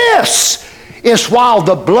 And this is while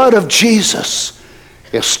the blood of Jesus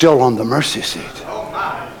is still on the mercy seat.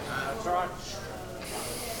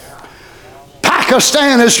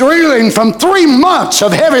 Pakistan is reeling from 3 months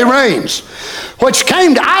of heavy rains, which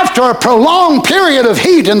came after a prolonged period of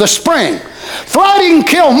heat in the spring. Flooding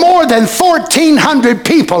killed more than 1,400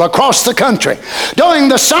 people across the country during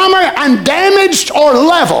the summer and damaged or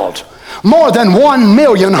leveled more than 1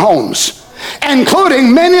 million homes,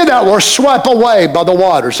 including many that were swept away by the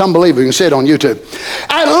water. Some believe you can see it on YouTube.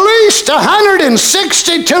 At least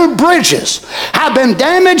 162 bridges have been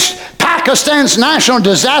damaged. Pakistan's National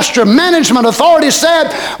Disaster Management Authority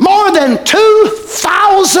said more than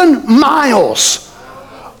 2,000 miles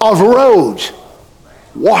of roads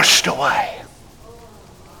washed away.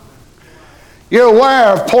 You're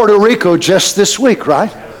aware of Puerto Rico just this week,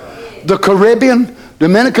 right? The Caribbean,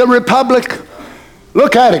 Dominican Republic.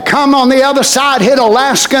 Look at it. Come on the other side, hit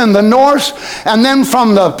Alaska in the north, and then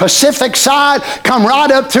from the Pacific side, come right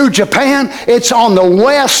up through Japan. It's on the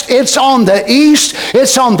west, it's on the east,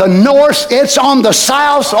 it's on the north, it's on the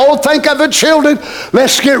south. Oh, think of it, children.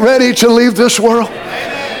 Let's get ready to leave this world.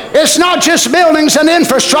 It's not just buildings and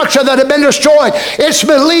infrastructure that have been destroyed. It's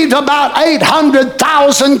believed about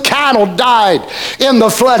 800,000 cattle died in the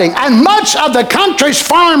flooding. And much of the country's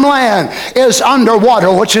farmland is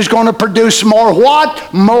underwater, which is going to produce more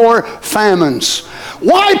what? More famines.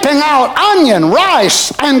 Wiping out onion,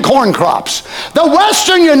 rice, and corn crops. The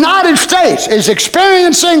western United States is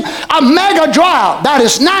experiencing a mega drought that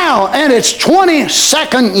is now in its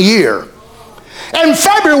 22nd year. In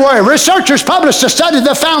February, researchers published a study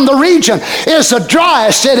that found the region is the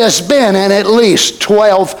driest it has been in at least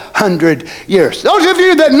 1,200 years. Those of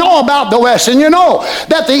you that know about the West, and you know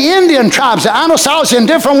that the Indian tribes, the Anasazi and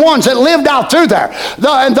different ones that lived out through there,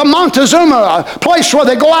 the Montezuma place where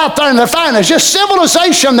they go out there and they find it's just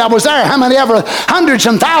civilization that was there, how many ever, hundreds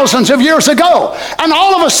and thousands of years ago. And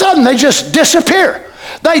all of a sudden they just disappear.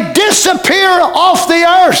 They disappear off the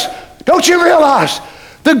earth. Don't you realize?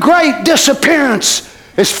 The great disappearance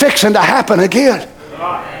is fixing to happen again.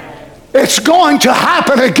 It's going to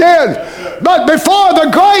happen again. But before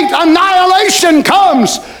the great annihilation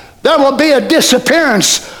comes, there will be a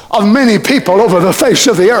disappearance of many people over the face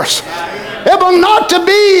of the earth. It will not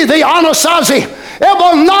be the Anasazi. It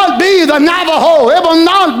will not be the Navajo. It will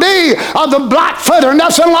not be the Blackfoot or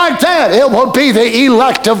nothing like that. It will be the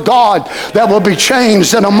elect of God that will be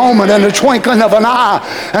changed in a moment, in the twinkling of an eye.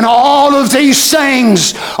 And all of these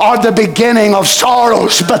things are the beginning of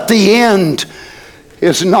sorrows, but the end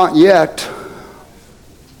is not yet.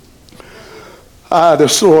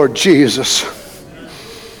 This Lord Jesus.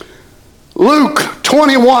 Luke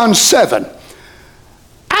 21:7.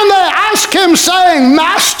 And they asked him, saying,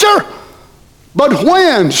 Master, but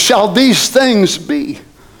when shall these things be?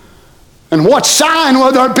 And what sign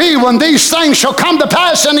will there be when these things shall come to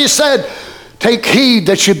pass? And he said, Take heed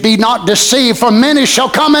that you be not deceived, for many shall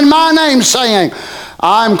come in my name, saying,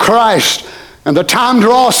 I'm Christ, and the time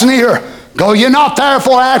draws near. Go ye not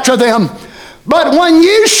therefore after them. But when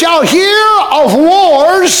ye shall hear of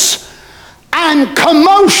wars and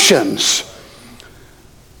commotions.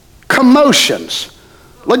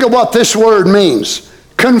 Look at what this word means.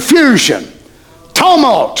 Confusion,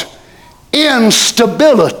 tumult,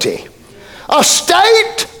 instability, a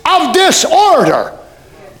state of disorder,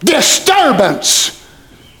 disturbance,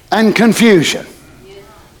 and confusion.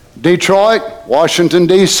 Detroit, Washington,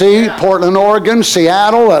 D.C., Portland, Oregon,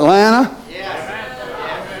 Seattle, Atlanta,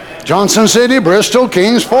 Johnson City, Bristol,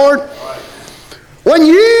 Kingsport. When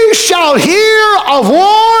ye shall hear of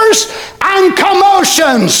wars and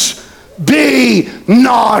commotions, be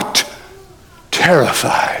not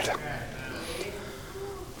terrified.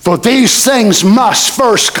 For these things must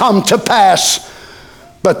first come to pass,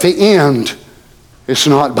 but the end is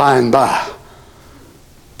not by and by.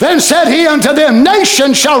 Then said he unto them,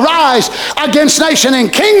 Nation shall rise against nation,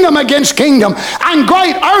 and kingdom against kingdom, and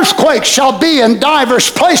great earthquakes shall be in divers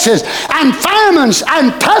places, and famines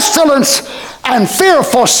and pestilence, and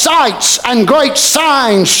fearful sights, and great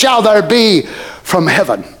signs shall there be from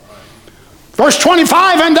heaven. Verse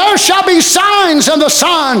 25, and there shall be signs in the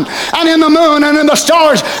sun, and in the moon, and in the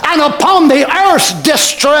stars, and upon the earth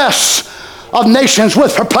distress of nations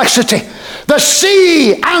with perplexity. the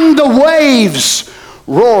sea and the waves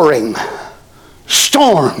roaring,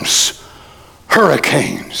 storms,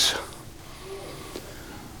 hurricanes.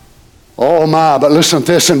 Oh my, but listen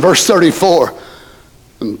to this in verse 34.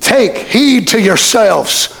 And take heed to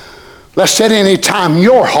yourselves, lest at any time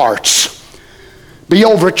your hearts be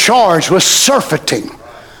overcharged with surfeiting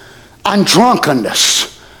and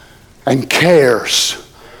drunkenness and cares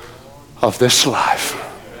of this life.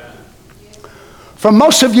 For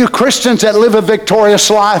most of you Christians that live a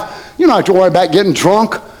victorious life, you don't have to worry about getting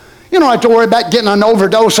drunk. You don't have to worry about getting an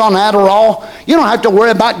overdose on Adderall. You don't have to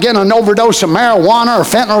worry about getting an overdose of marijuana or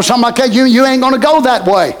fentanyl or something like that. You ain't going to go that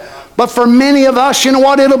way. But for many of us, you know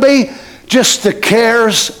what it'll be? Just the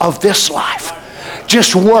cares of this life.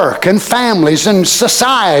 Just work and families and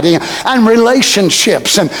society and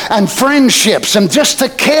relationships and friendships and just the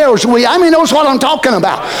cares. Knows what I'm talking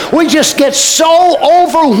about. We just get so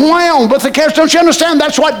overwhelmed with the cares. Don't you understand?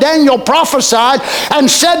 That's what Daniel prophesied and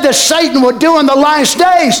said that Satan would do in the last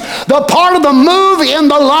days. The part of the move in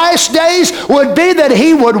the last days would be that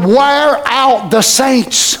he would wear out the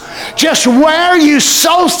saints. Just wear you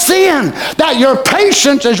so thin that your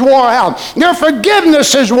patience is wore out. Your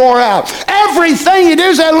forgiveness is wore out. Everything you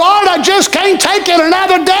do, say, Lord, I just can't take it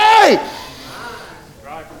another day.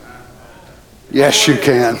 Yes, you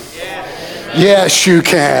can. Yes, you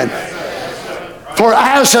can. For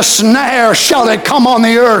as a snare shall it come on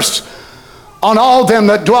the earth, on all them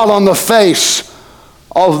that dwell on the face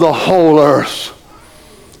of the whole earth.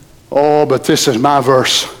 Oh, but this is my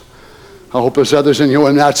verse. I hope there's others in you,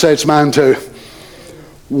 and I'd say it's mine too.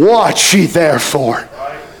 Watch ye therefore,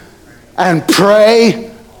 and pray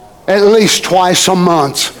at least twice a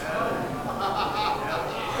month.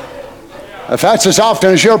 If that's as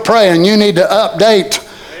often as you're praying, you need to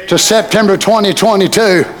update to September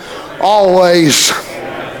 2022. Always.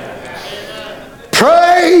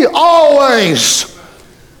 Pray always.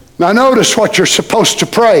 Now notice what you're supposed to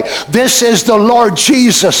pray. This is the Lord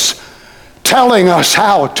Jesus telling us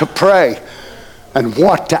how to pray and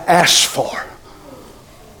what to ask for.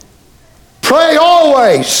 Pray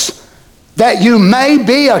always that you may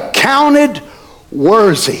be accounted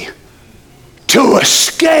worthy to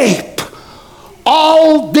escape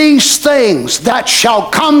all these things that shall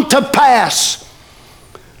come to pass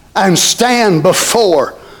and stand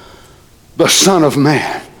before the Son of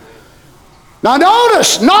Man. Now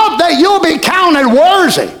notice, not that you'll be counted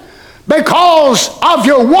worthy because of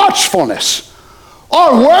your watchfulness,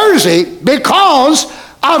 or worthy because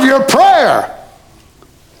of your prayer,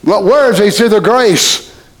 but worthy through the grace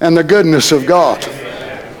and the goodness of God.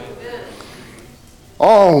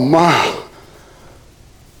 Oh my.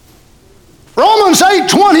 Romans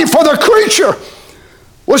 8:20, for the creature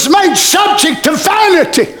was made subject to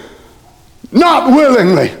vanity, not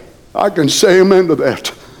willingly. I can say amen to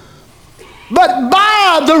that. But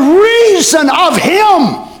by the reason of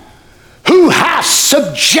him who hath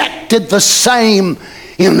subjected the same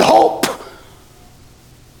in hope.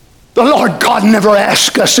 The Lord God never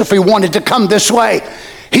asked us if he wanted to come this way.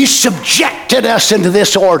 He subjected us into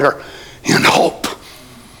this order in hope.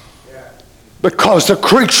 Because the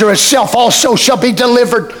creature itself also shall be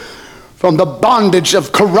delivered from the bondage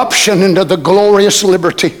of corruption into the glorious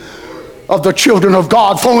liberty of the children of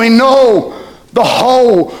God. For we know the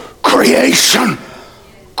whole creation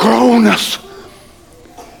groaneth.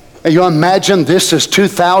 And you imagine this is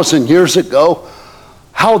 2,000 years ago,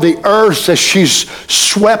 how the earth, as she's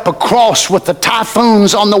swept across with the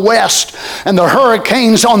typhoons on the west and the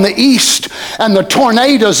hurricanes on the east and the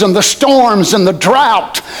tornadoes and the storms and the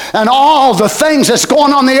drought and all the things that's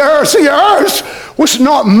going on the earth was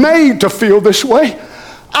not made to feel this way.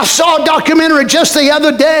 I saw a documentary just the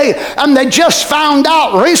other day, and they just found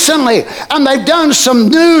out recently, and they've done some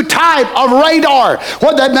new type of radar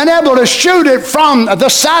where they've been able to shoot it from the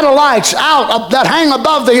satellites that hang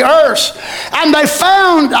above the earth. And they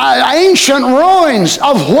found ancient ruins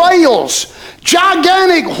of whales,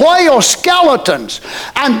 gigantic whale skeletons,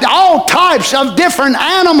 and all types of different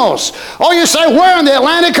animals. Oh, you say, where in the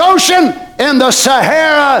Atlantic Ocean? In the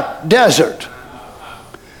Sahara Desert.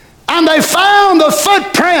 And they found the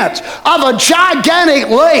footprint of a gigantic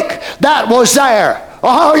lake that was there.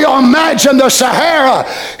 Oh, you imagine the Sahara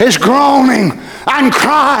is groaning and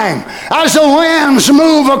crying as the winds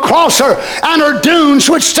move across her, and her dunes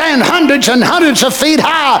which stand hundreds and hundreds of feet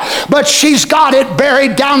high, but she's got it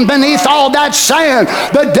buried down beneath all that sand,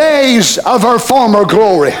 the days of her former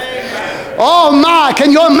glory. Oh my,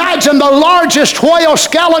 can you imagine the largest whale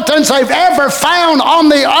skeletons they've ever found on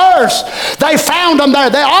the earth? They found them there.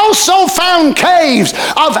 They also found caves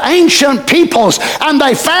of ancient peoples, and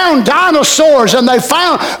they found dinosaurs, and they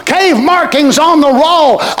found cave markings on the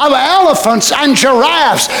wall of elephants and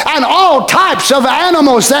giraffes and all types of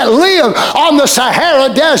animals that live on the Sahara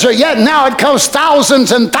Desert. Yet now it goes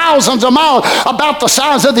thousands and thousands of miles, about the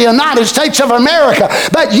size of the United States of America.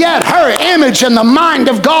 But yet her image in the mind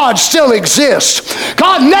of God still exists.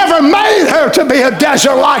 God never made her to be a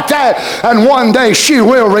desert like that, and one day she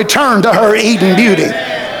will return to her Eden beauty.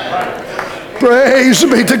 Praise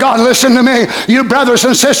be to God. Listen to me, you brothers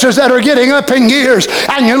and sisters that are getting up in years,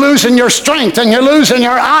 and you're losing your strength, and you're losing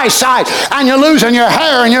your eyesight, and you're losing your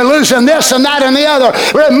hair, and you're losing this and that and the other.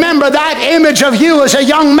 Remember, that image of you as a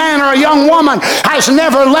young man or a young woman has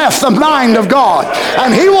never left the mind of God,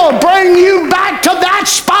 and He will bring you back to that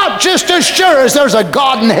spot just as sure as there's a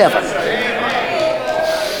God in heaven.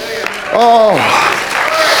 Oh,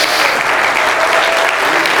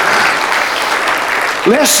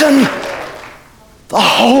 listen. The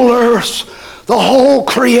whole earth, the whole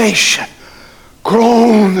creation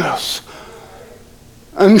groaneth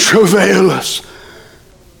and travaileth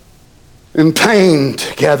in pain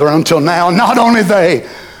together until now. Not only they,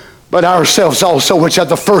 but ourselves also, which are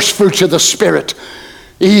the first fruits of the Spirit,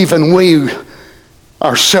 even we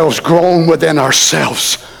ourselves groan within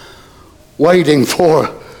ourselves, waiting for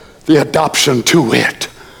the adoption to wit,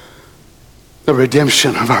 the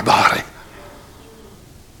redemption of our body.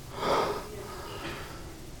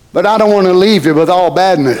 But I don't want to leave you with all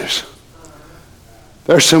bad news.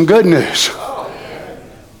 There's some good news.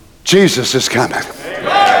 Jesus is coming.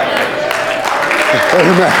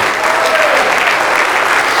 Amen.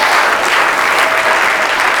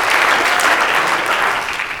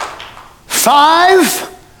 Five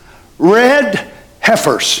red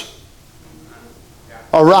heifers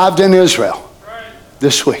arrived in Israel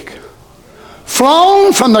this week,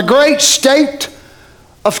 flown from the great state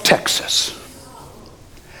of Texas.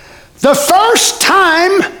 The first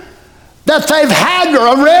time that they've had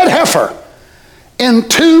a red heifer in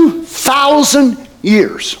 2,000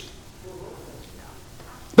 years.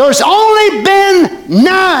 There's only been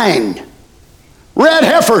 9 red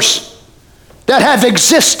heifers that have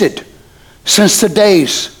existed since the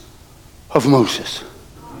days of Moses.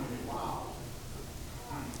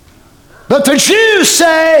 But the Jews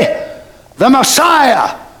say the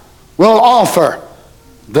Messiah will offer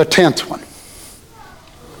the 10th one.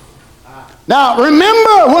 Now,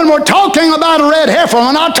 remember, when we're talking about a red heifer,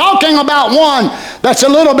 we're not talking about one that's a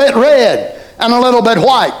little bit red and a little bit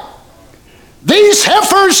white. These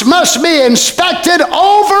heifers must be inspected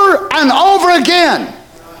over and over again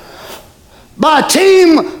by a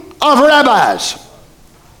team of rabbis.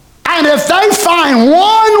 And if they find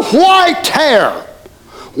one white hair,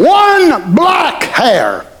 one black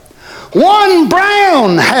hair, one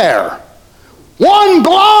brown hair, one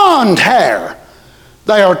blonde hair,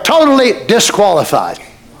 they are totally disqualified.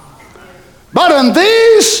 But in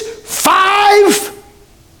these 5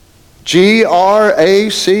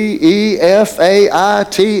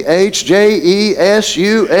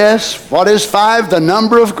 GRACEFAITHJESUS, what is 5? The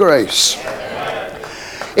number of grace.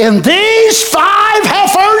 In these 5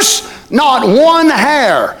 heifers, not one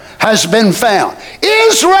hair has been found.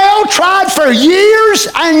 Israel tried for years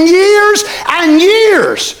and years and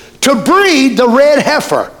years to breed the red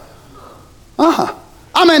heifer.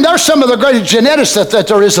 I mean, there's some of the greatest genetics that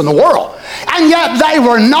there is in the world. And yet they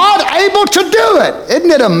were not able to do it.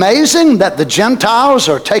 Isn't it amazing that the Gentiles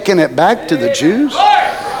are taking it back to the Jews? Woo!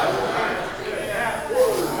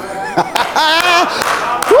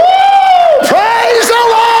 Praise the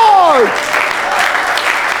Lord!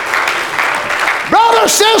 Brother,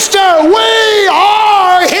 sister, we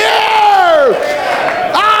are here.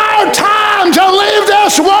 Our time to leave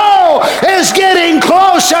this world is getting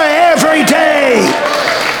closer every day.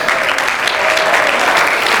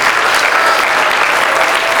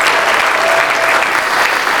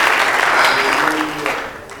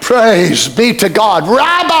 Praise be to God.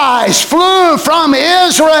 Rabbis flew from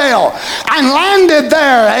Israel and landed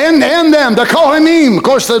there in them. The Kohanim, of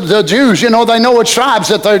course, the Jews, you know, they know which tribes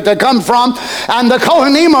that they come from. And the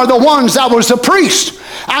Kohanim are the ones that was the priest.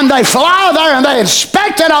 And they fly there and they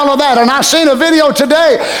inspected all of that. And I seen a video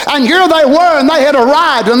today, and here they were, and they had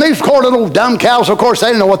arrived. And these poor little dumb cows, of course, they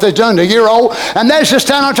didn't know what they're doing, a year old. And they're just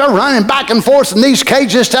standing out there running back and forth, and these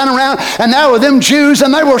cages standing around. And there were them Jews,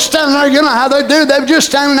 and they were standing there, you know how they do. They were just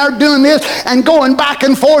standing they're doing this and going back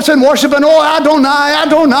and forth and worshiping, oh, Adonai,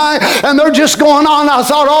 Adonai, and they're just going on. I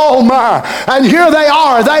thought, oh my, and here they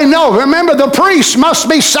are. They know. Remember, the priests must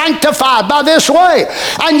be sanctified by this way.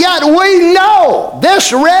 And yet we know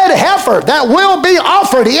this red heifer that will be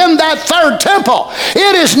offered in that third temple,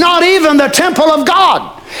 it is not even the temple of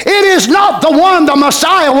God. It is not the one the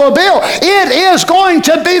Messiah will build. It is going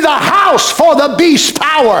to be the house for the beast's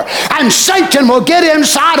power. And Satan will get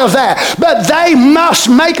inside of that. But they must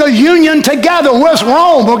make a union together with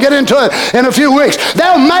Rome. We'll get into it in a few weeks.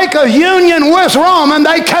 They'll make a union with Rome, and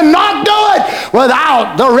they cannot do it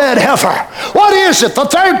without the red heifer. What is it? The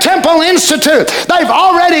Third Temple Institute. They've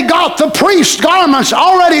already got the priest garments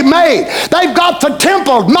already made. They've got the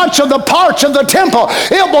temple, much of the parts of the temple.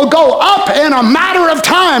 It will go up in a matter of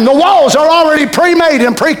time. The walls are already pre-made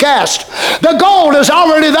and precast. The gold is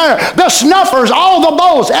already there. The snuffers, all the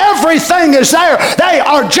bowls, everything is there. They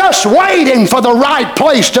are just waiting for the right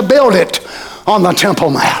place to build it on the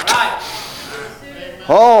Temple Mount.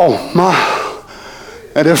 Oh my.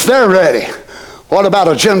 And if they're ready, what about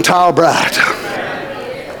a Gentile bride?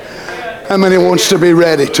 How many wants to be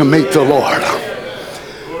ready to meet the Lord?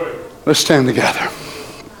 Let's stand together.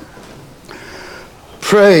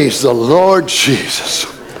 Praise the Lord Jesus.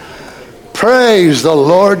 Praise the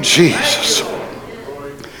Lord Jesus.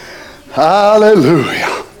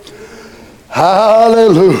 Hallelujah.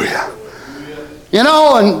 Hallelujah. You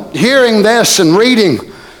know, and hearing this and reading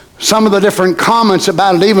some of the different comments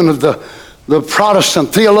about it, even of the Protestant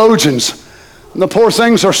theologians, the poor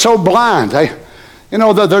things are so blind.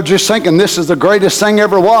 They're just thinking this is the greatest thing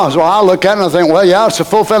ever was. Well, I look at it and I think, well, yeah, it's a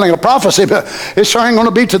fulfilling of prophecy, but it sure ain't going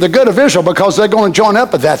to be to the good of Israel because they're going to join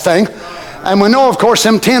up with that thing. And we know, of course,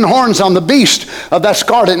 them 10 horns on the beast of that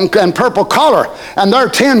scarlet and purple color. And there are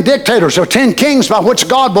 10 dictators or 10 kings by which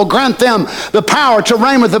God will grant them the power to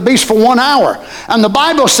reign with the beast for 1 hour. And the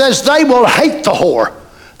Bible says they will hate the whore.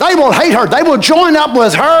 They will hate her. They will join up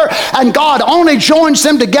with her, and God only joins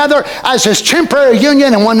them together as his temporary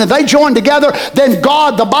union. And when they join together, then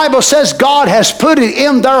God, the Bible says, God has put it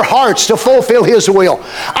in their hearts to fulfill his will.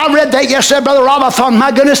 I read that yesterday, Brother Rob. I thought, my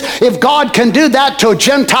goodness, if God can do that to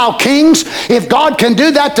Gentile kings, if God can do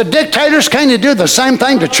that to dictators, can he do the same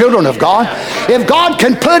thing to children of God? If God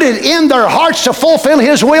can put it in their hearts to fulfill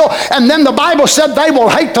his will, and then the Bible said they will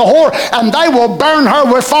hate the whore, and they will burn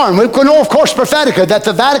her with fire. And we can know, of course, prophetically, that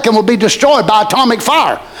the Vatican will be destroyed by atomic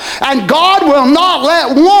fire. And God will not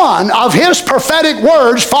let one of his prophetic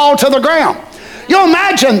words fall to the ground. You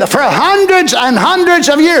imagine that for hundreds and hundreds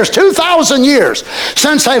of years, 2,000 years,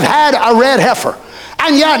 since they've had a red heifer.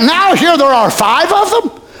 And yet now here there are 5 of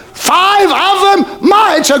them. 5 of them?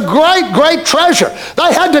 It's a great, great treasure.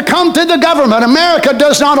 They had to come through the government. America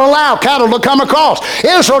does not allow cattle to come across.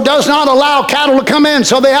 Israel does not allow cattle to come in,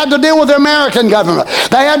 so they had to deal with the American government.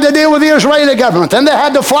 They had to deal with the Israeli government. Then they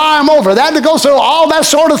had to fly them over. They had to go through all that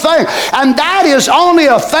sort of thing. And that is only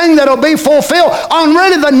a thing that will be fulfilled on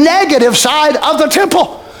really the negative side of the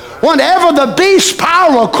temple. Whenever the beast's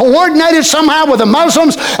power will coordinate it somehow with the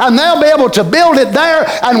Muslims, and they'll be able to build it there,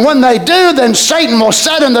 and when they do, then Satan will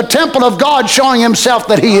sit in the temple of God showing himself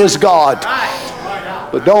that he is God.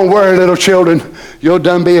 But don't worry, little children, you'll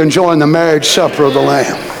done be enjoying the marriage supper of the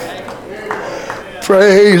Lamb.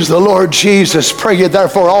 Praise the Lord Jesus. Pray ye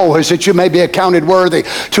therefore always that you may be accounted worthy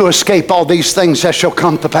to escape all these things that shall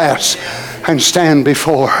come to pass and stand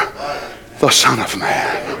before the Son of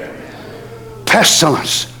Man.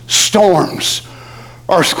 Pestilence, storms,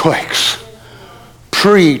 earthquakes,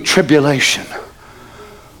 pre-tribulation.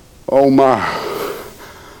 Oh my.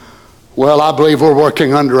 Well, I believe we're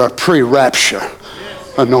working under a pre-rapture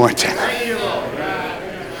anointing.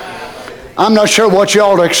 I'm not sure what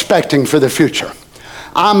y'all are expecting for the future.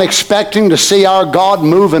 I'm expecting to see our God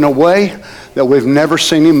move in a way that we've never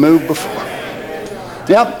seen him move before.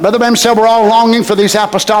 Yep, Brother Branham said we're all longing for these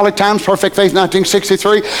apostolic times, Perfect Faith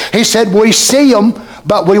 1963. He said we see them,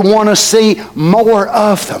 but we want to see more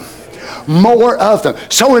of them. More of them.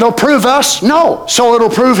 So it'll prove us? No. So it'll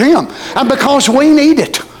prove him. And because we need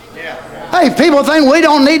it. Hey, people think we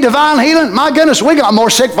don't need divine healing. My goodness, we got more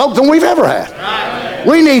sick folk than we've ever had.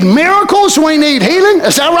 We need miracles. We need healing.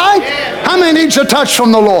 Is that right? How many needs a touch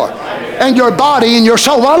from the Lord? And your body and your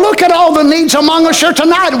soul. Well, look at all the needs among us here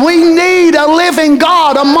tonight. We need a living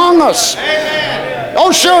God among us.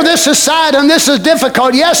 Oh, sure, this is sad and this is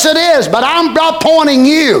difficult. Yes, it is. But I'm not pointing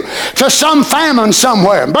you to some famine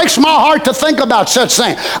somewhere. It breaks my heart to think about such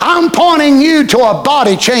things. I'm pointing you to a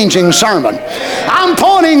body-changing sermon. I'm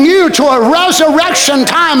pointing you to a resurrection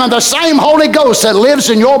time, and the same Holy Ghost that lives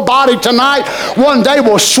in your body tonight one day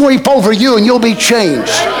will sweep over you and you'll be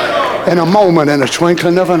changed in a moment, in a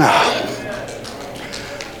twinkling of an eye.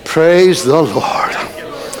 Praise the Lord.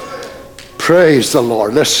 Praise the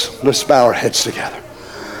Lord. Let's bow our heads together.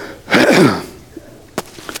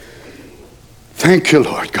 Thank you,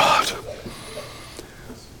 Lord God.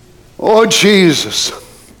 Oh, Jesus,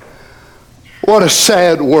 what a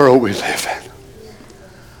sad world we live in.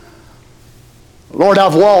 Lord,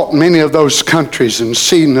 I've walked many of those countries and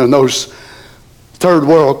seen in those third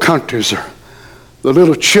world countries the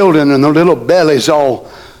little children and their little bellies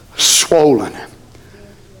all swollen,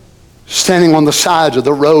 standing on the sides of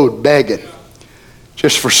the road begging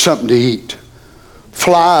just for something to eat.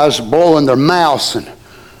 Flies blowing their mouths and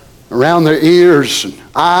around their ears and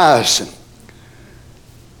eyes. And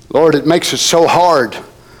Lord, it makes it so hard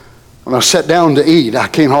when I sit down to eat. I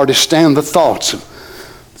can't hardly stand the thoughts of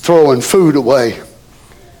throwing food away,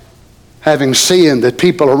 having seen that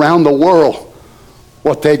people around the world,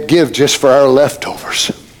 what they'd give just for our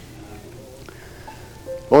leftovers.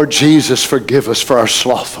 Lord Jesus, forgive us for our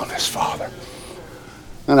slothfulness, Father,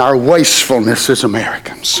 and our wastefulness as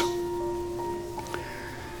Americans.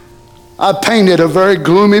 I painted a very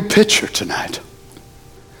gloomy picture tonight.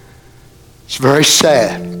 It's very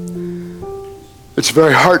sad. It's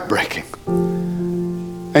very heartbreaking.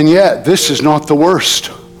 And yet, this is not the worst.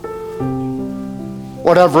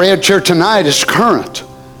 What I've read here tonight is current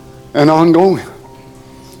and ongoing.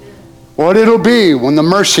 What it'll be when the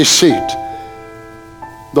mercy seat,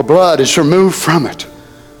 the blood is removed from it,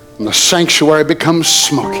 and the sanctuary becomes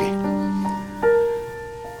smoky.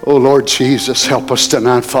 Oh, Lord Jesus, help us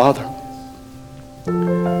tonight, Father.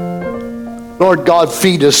 Lord God,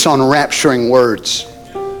 feed us on rapturing words,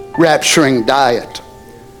 rapturing diet.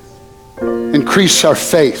 Increase our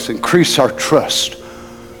faith, increase our trust.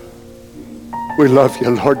 We love you,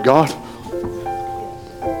 Lord God.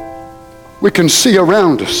 We can see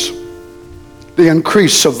around us the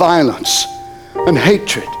increase of violence and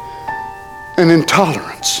hatred and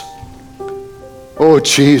intolerance. Oh,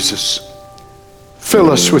 Jesus, fill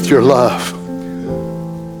us with your love.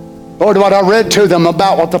 Lord, what I read to them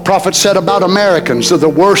about what the prophet said about Americans, they're the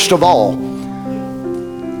worst of all.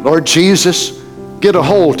 Lord Jesus, get a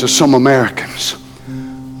hold to some Americans.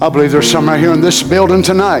 I believe there's some right here in this building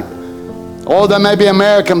tonight. Oh, they may be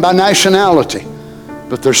American by nationality,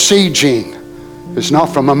 but their seed gene is not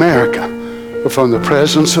from America, but from the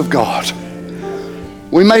presence of God.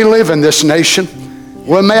 We may live in this nation.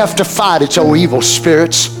 We may have to fight its own evil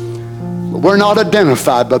spirits, but we're not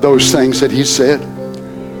identified by those things that he said.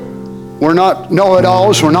 We're not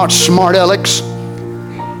know-it-alls. We're not smart alecks.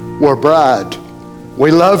 We're bride.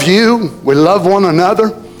 We love you. We love one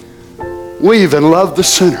another. We even love the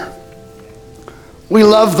sinner. We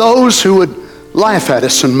love those who would laugh at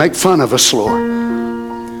us and make fun of us, Lord.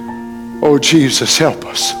 Oh, Jesus, help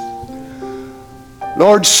us.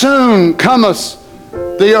 Lord, soon cometh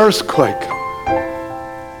the earthquake,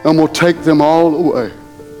 and will take them all away.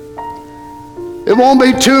 It won't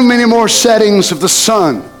be too many more settings of the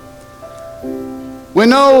sun. We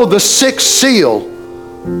know the sixth seal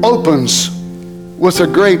opens with a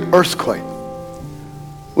great earthquake.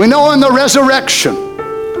 We know in the resurrection,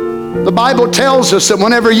 the Bible tells us that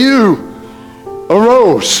whenever you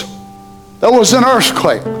arose, there was an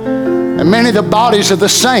earthquake, and many of the bodies of the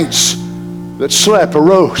saints that slept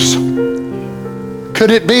arose. Could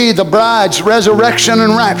it be the bride's resurrection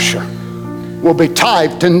and rapture will be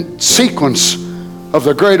typed in sequence of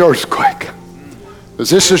the great earthquake? Because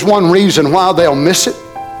this is one reason why they'll miss it.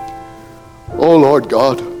 Oh, Lord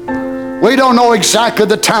God, we don't know exactly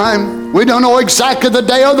the time. We don't know exactly the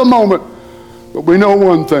day or the moment. But we know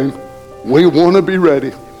one thing. We want to be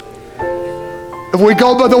ready. If we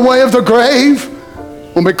go by the way of the grave,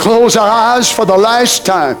 when we close our eyes for the last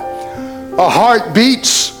time, our heart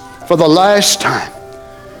beats for the last time.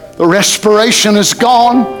 The respiration is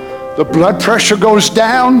gone. The blood pressure goes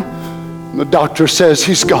down. And the doctor says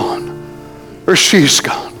he's gone or she's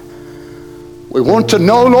gone. We want to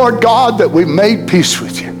know, Lord God, that we made peace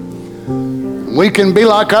with you. We can be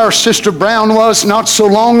like our sister Brown was not so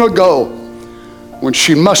long ago, when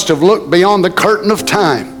she must have looked beyond the curtain of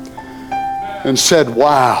time and said,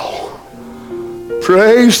 wow,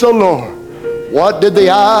 praise the Lord. What did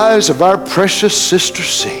the eyes of our precious sister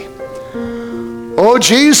see? Oh,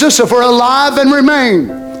 Jesus, if we're alive and remain,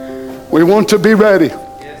 we want to be ready.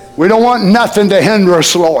 We don't want nothing to hinder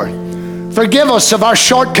us, Lord. Forgive us of our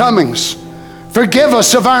shortcomings. Forgive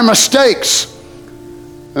us of our mistakes.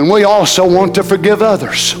 And we also want to forgive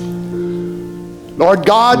others. Lord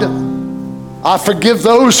God, I forgive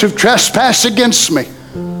those who've trespassed against me.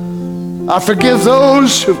 I forgive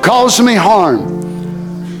those who've caused me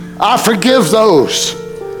harm. I forgive those,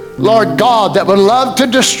 Lord God, that would love to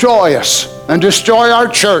destroy us and destroy our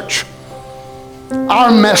church.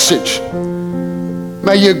 our message,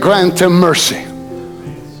 may you grant them mercy.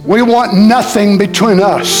 We want nothing between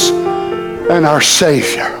us and our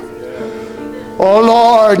Savior. Oh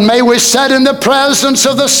Lord, may we sit in the presence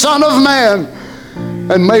of the Son of Man,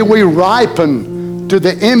 and may we ripen to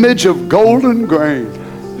the image of golden grain.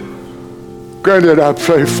 Grant it, I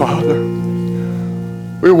pray, Father.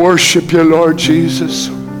 We worship you, Lord Jesus.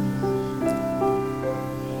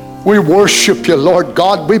 We worship you, Lord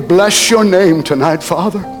God. We bless your name tonight,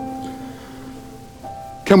 Father.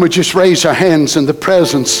 Can we just raise our hands in the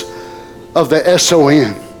presence of the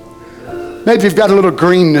SON? Maybe you've got a little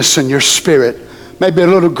greenness in your spirit. Maybe a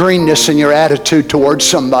little greenness in your attitude towards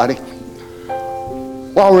somebody.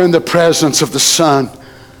 While we're in the presence of the Son,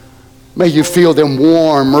 may you feel them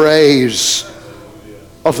warm rays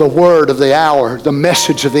of the word of the hour, the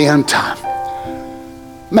message of the end time.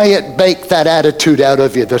 May it bake that attitude out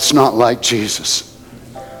of you that's not like Jesus.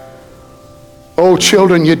 Oh,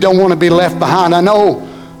 children, you don't want to be left behind. I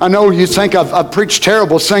know you think I've preached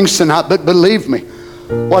terrible things tonight, but believe me,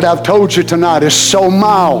 what I've told you tonight is so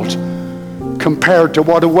mild compared to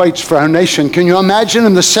what awaits for our nation. Can you imagine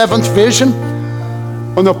in the seventh vision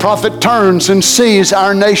when the prophet turns and sees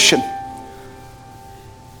our nation?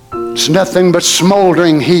 It's nothing but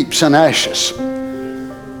smoldering heaps and ashes.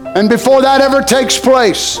 And before that ever takes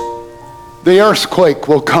place, the earthquake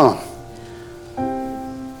will come.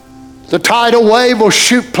 The tidal wave will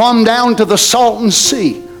shoot plumb down to the Salton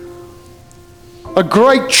Sea. A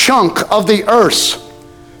great chunk of the earth,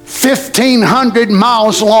 1,500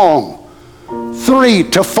 miles long,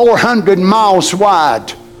 300 to 400 miles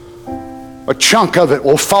wide, a chunk of it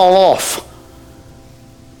will fall off,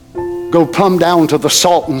 go plumb down to the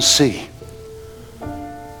Salton Sea.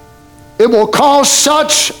 It will cause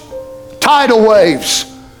such tidal waves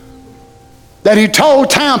that he told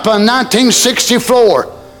Tampa in 1964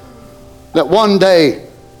 that one day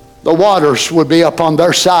the waters would be up on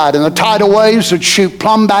their side and the tidal waves would shoot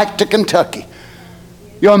plumb back to Kentucky.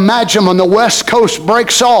 You imagine when the West Coast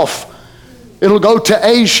breaks off, it'll go to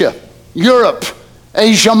Asia, Europe,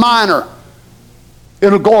 Asia Minor.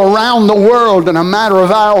 It'll go around the world in a matter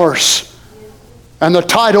of hours. And the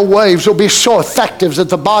tidal waves will be so effective that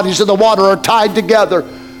the bodies of the water are tied together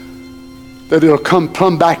that it'll come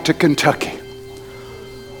plumb back to Kentucky.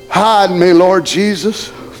 Hide me, Lord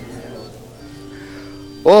Jesus.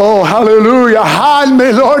 Oh, hallelujah. Hide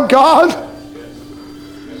me, Lord God.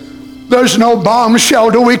 There's no bomb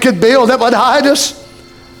shelter we could build that would hide us.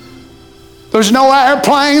 There's no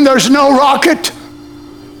airplane. There's no rocket.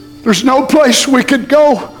 There's no place we could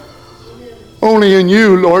go. Only in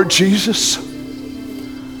you, Lord Jesus.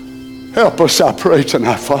 Help us, I pray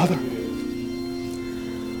tonight, Father.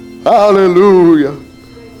 Hallelujah.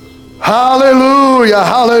 Hallelujah.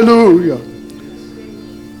 Hallelujah.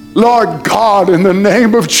 Lord God, in the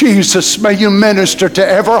name of Jesus, may you minister to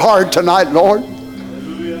every heart tonight, Lord.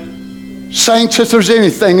 Saints, if there's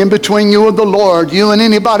anything in between you and the Lord, you and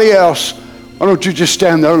anybody else, why don't you just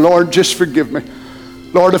stand there? Lord, just forgive me.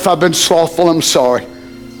 Lord, if I've been slothful, I'm sorry.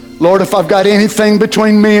 Lord, if I've got anything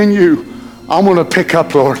between me and you, I want to pick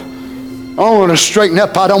up, Lord. I want to straighten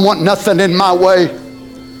up. I don't want nothing in my way.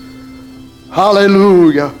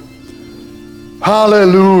 Hallelujah.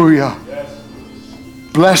 Hallelujah.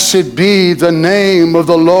 Blessed be the name of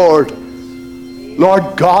the Lord.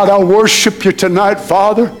 Lord God, I worship you tonight,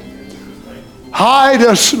 Father. Hide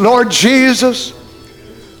us, Lord Jesus.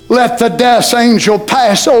 Let the death angel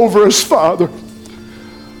pass over us, Father.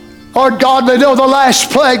 Lord God, they know the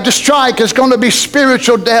last plague to strike is going to be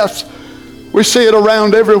spiritual death. We see it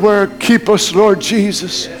around everywhere. Keep us, Lord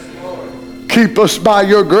Jesus. Keep us by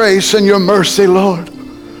your grace and your mercy, Lord.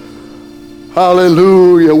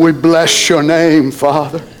 Hallelujah. We bless your name,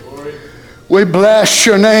 Father. We bless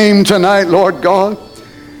your name tonight, Lord God.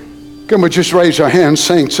 Can we just raise our hands,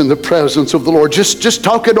 saints, in the presence of the Lord? Just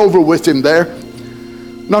talk it over with him there.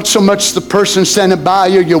 Not so much the person standing by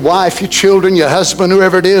you, your wife, your children, your husband,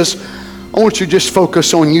 whoever it is. I want you to just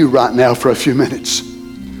focus on you right now for a few minutes.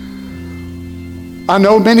 I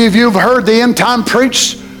know many of you have heard the end time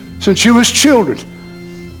preached since you was children.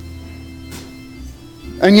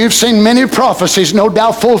 And you've seen many prophecies, no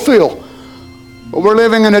doubt, fulfilled. But we're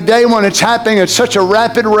living in a day when it's happening at such a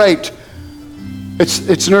rapid rate,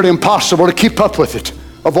 it's nearly impossible to keep up with it,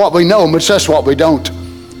 of what we know, much less what we don't.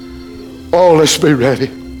 Oh, let's be ready.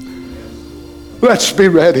 Let's be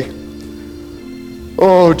ready.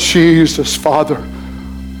 Oh, Jesus, Father,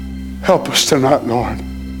 help us tonight, Lord.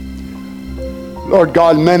 Lord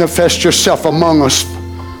God, manifest yourself among us.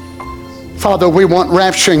 Father, we want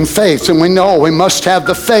rapturing faith, and we know we must have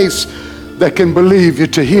the faith that can believe you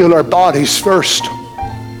to heal our bodies first.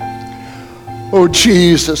 Oh,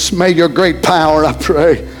 Jesus, may your great power, I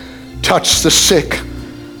pray, touch the sick,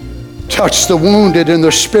 touch the wounded in their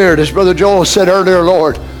spirit. As Brother Joel said earlier,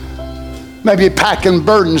 Lord, maybe packing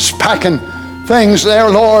burdens, packing things there,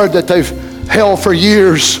 Lord, that they've held for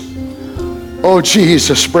years. Oh,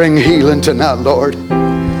 Jesus, bring healing tonight, Lord.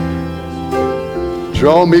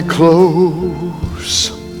 Draw me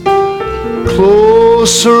close,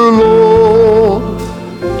 closer, Lord,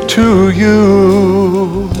 to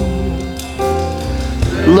you.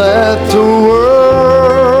 Let the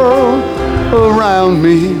world around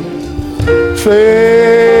me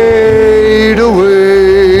fade away.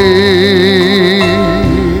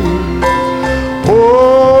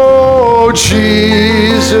 Oh,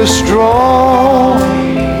 Jesus, draw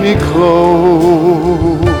me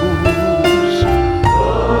close.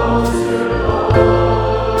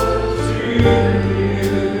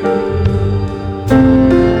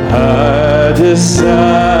 I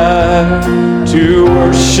desire to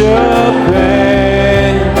worship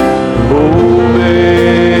and obey.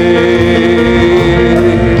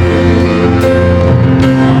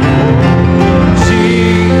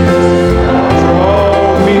 Jesus,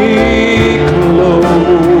 draw me close,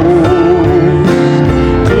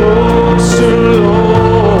 closer,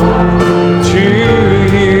 Lord, to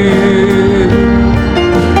you.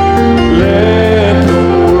 Let the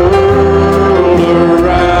world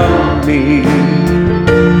around me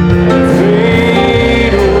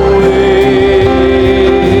fade away.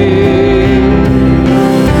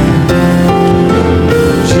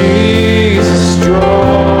 Jesus,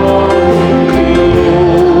 draw me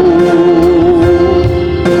close,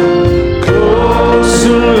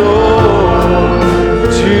 closer, Lord,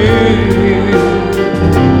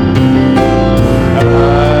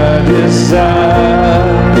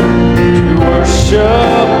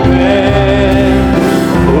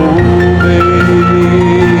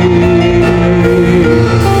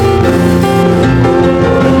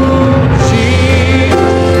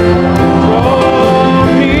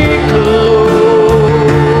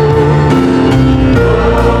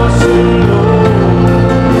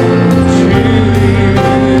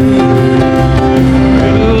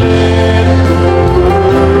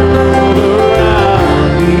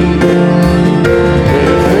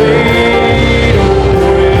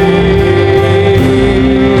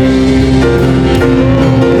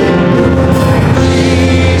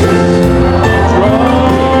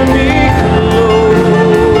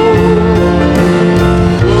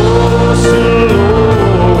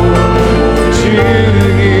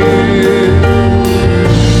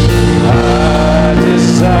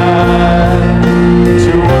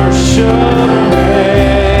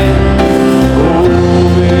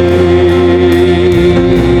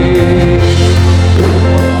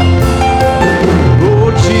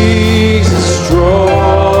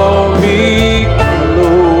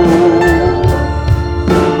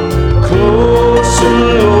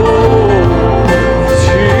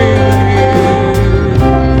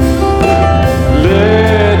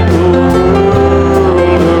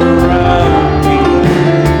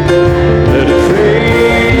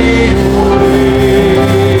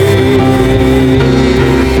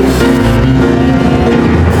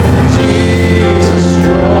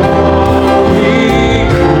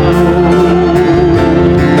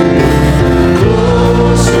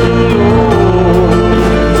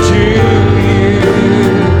 to you.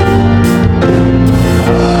 I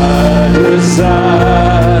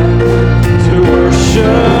desire to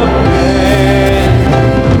worship and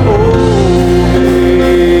obey.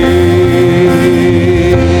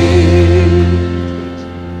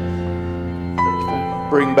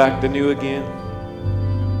 Bring back the new again.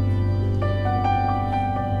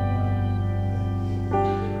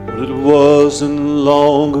 But it wasn't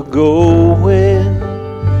long ago when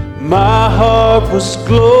my heart was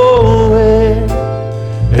glowing.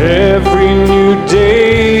 Every new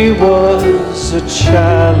day was a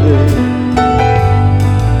challenge.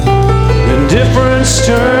 Indifference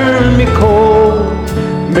turned me cold,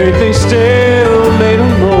 made things stale, made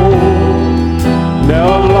them old.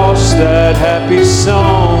 Now I've lost that happy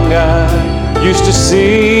song I used to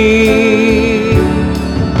sing.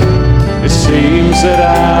 It seems that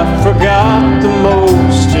I forgot the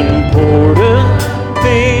most important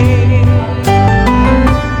thing.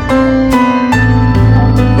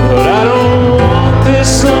 But I don't want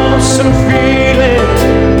this lonesome feeling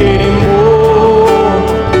anymore.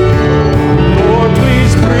 Lord,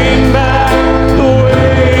 please bring back the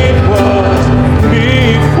way it was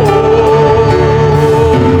before.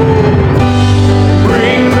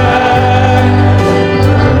 Bring back,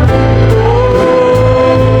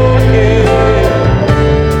 oh yeah,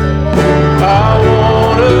 I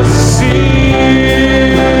wanna see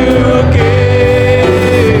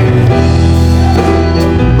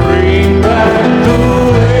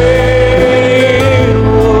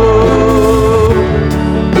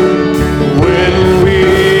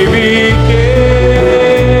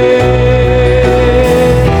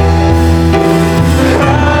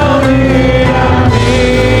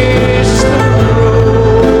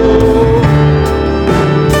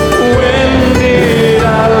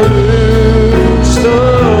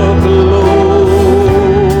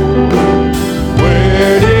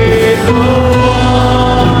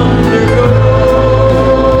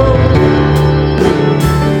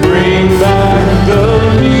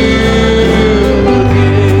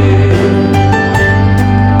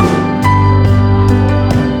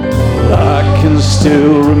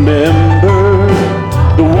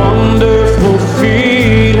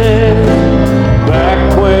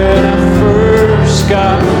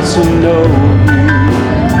to know you.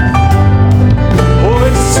 Oh,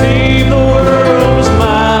 it seemed the world was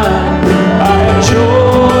mine. I had joy, I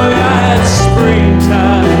had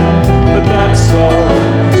springtime, but that's all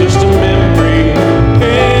just a memory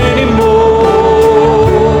anymore.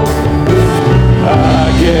 I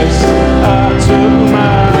guess I took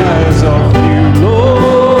my eyes off you,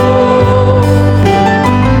 Lord,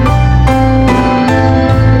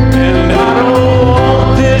 and I don't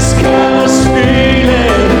want this kind of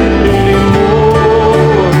feeling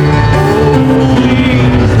anymore. Oh,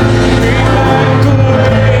 please bring back the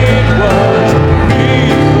way it was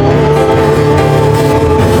before.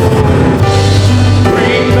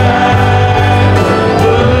 Bring back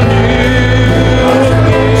the new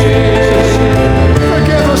again.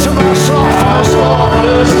 Forgive us of our slothfulness, Lord.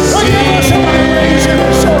 Forgive us of our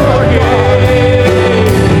laziness, oh Lord God.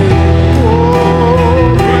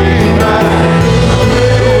 Oh, bring back the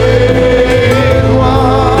way it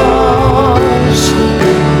was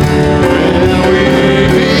when we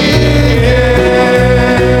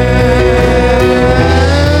began.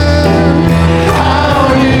 How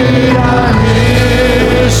did I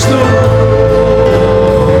miss the road?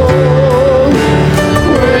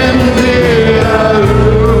 When did I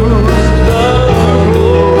lose the road?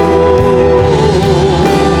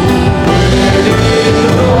 Where did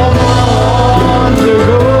the wonder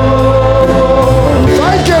go?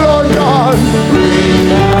 Thank you, Lord God.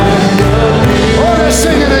 Oh, let's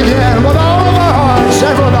sing it again with all of our hearts,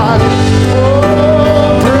 everybody.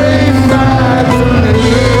 Oh, bring back the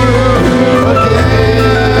new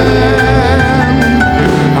again.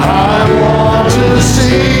 I want to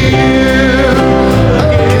see you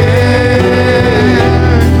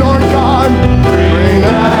again. Lord God, bring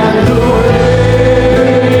back the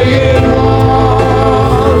way it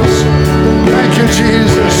was. Thank you,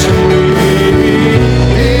 Jesus. Again.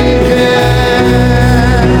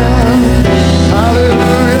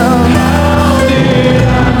 Hallelujah. How did I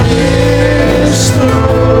miss the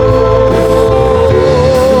road?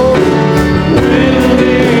 When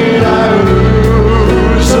did I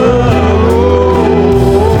lose the road?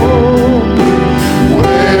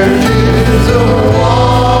 Where did the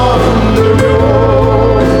wonder go?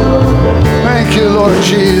 Thank you, Lord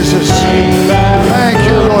Jesus. Thank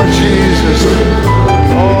you, Lord Jesus.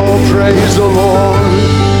 Oh, praise the Lord.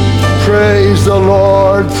 Praise the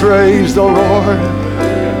Lord. Praise the Lord.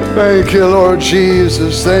 Thank you, Lord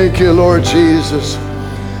Jesus. Thank you, Lord Jesus.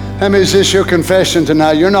 How many is this your confession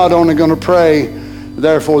tonight? You're not only going to pray,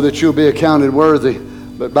 therefore, that you'll be accounted worthy,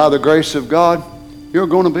 but by the grace of God, you're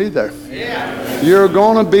going to be there. You're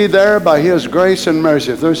going to be there by His grace and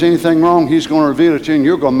mercy. If there's anything wrong, He's going to reveal it to you, and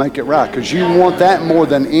you're going to make it right, because you want that more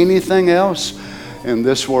than anything else in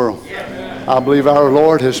this world. I believe our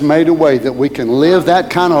Lord has made a way that we can live that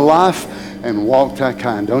kind of life and walk that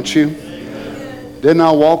kind, don't you? Didn't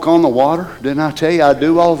I walk on the water? Didn't I tell you I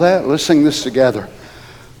do all that? Let's sing this together.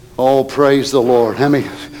 Oh, praise the Lord. How many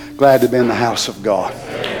glad to be in the house of God?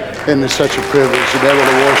 Isn't it such a privilege to be able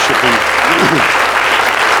to worship Him?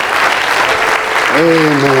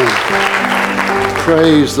 Amen.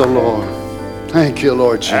 Praise the Lord. Thank you,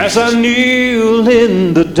 Lord Jesus. As I kneel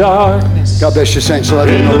in the darkness, God bless you, saints. Love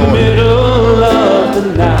you in in the the Lord. middle of the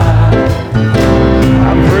night,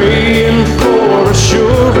 I'm praying for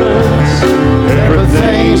assurance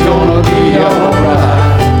everything's gonna be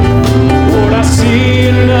alright. Lord, I see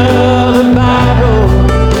another battle,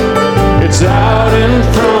 it's out in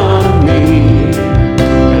front of me,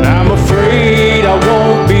 and I'm afraid I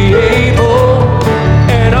won't be able,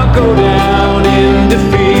 and I'll go down in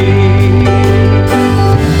defeat.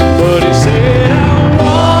 But He said, I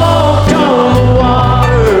walked on the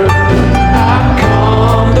water, I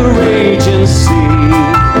calmed the raging sea,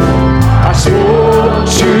 I spoke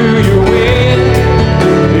to your wind,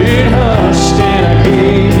 it hushed and I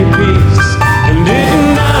gave you peace. And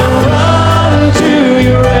didn't I run to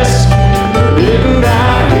your rescue? Didn't I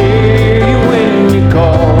hear you when you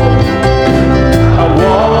called? I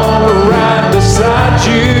walked right beside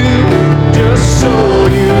you just so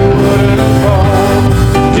you wouldn't fall.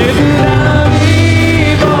 Didn't I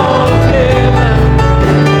leave all of heaven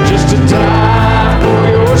just to die for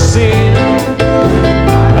your sin?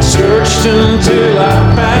 I searched until I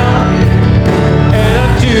found you, and I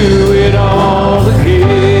do it all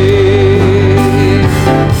again.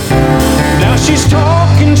 Now she's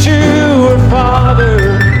talking to her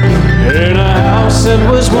father in a house that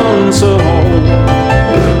was once a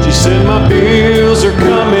home. She said, my bills are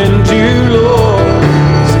coming due, Lord.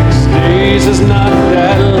 6 days is not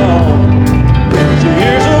that long. She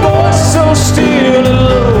hears a voice so still and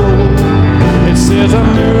low. It says, I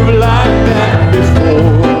moved like that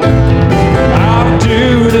before. I'll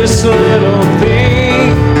do the this little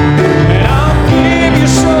thing, and I'll give you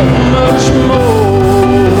so much more.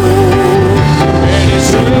 And he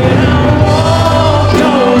said, I walked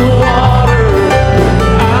on the water,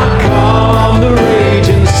 I calmed the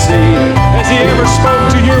raging sea. Has he ever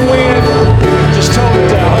spoke to your wind? Just told it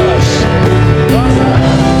to hush.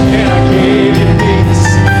 And I gave you peace.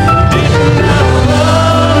 Didn't I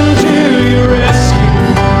run to your rescue?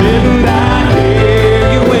 Didn't I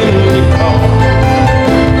hear you when you called?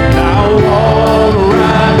 I walked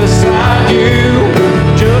right beside you,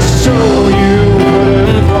 just so you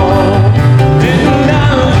wouldn't fall. Didn't I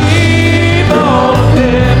leave all of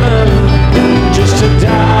heaven just to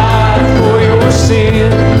die for your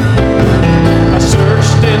sin? I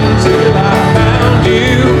searched until I found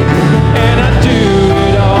you, and I do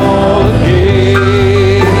it all again.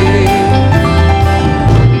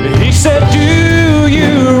 He said, do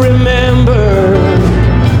you remember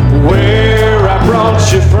where I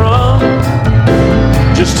brought you from?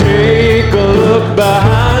 Just take a look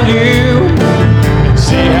behind you and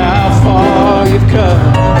see how far you've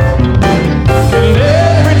come. And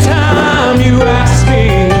every time you ask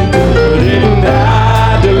me, didn't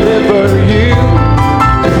I deliver you?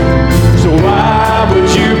 So why would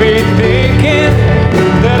you be thinking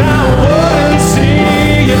that I wouldn't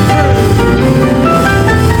see you through?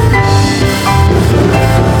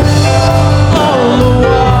 On the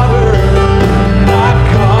water, I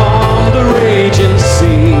calmed the raging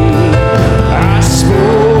sea. I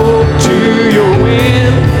spoke to your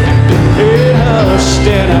wind, it hushed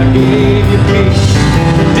and I gave you peace.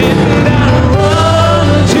 Didn't I run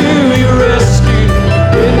to your rescue?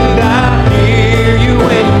 Didn't I hear you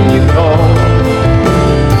when you called?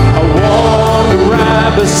 I walked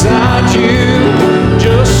right beside you,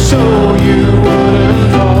 just so you wouldn't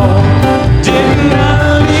fall. Didn't I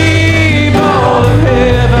leave all of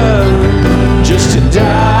heaven just to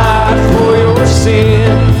die for your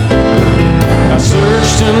sin? I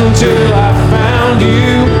searched until I found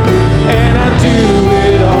you, and I do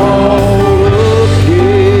it all again.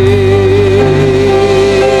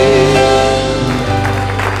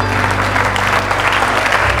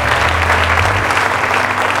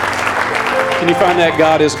 Can you find that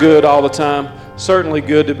God is good all the time? Certainly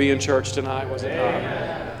good to be in church tonight, was it not?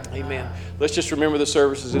 Amen. Let's just remember the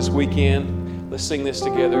services this weekend. Let's sing this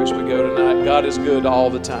together as we go tonight. God is good all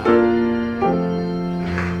the time.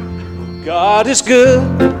 God is good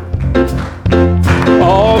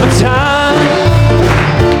all the time.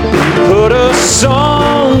 Put a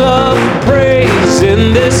song of praise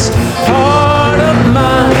in this heart of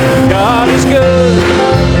mine. God is good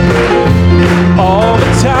all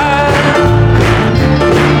the time.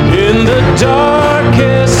 In the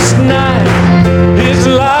darkest night, His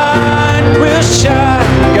light will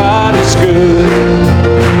shine. God is good.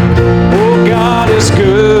 Oh, God is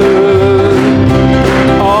good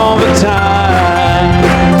all the time.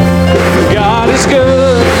 God is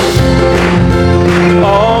good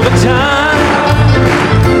all the time.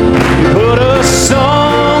 Put a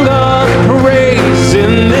song of praise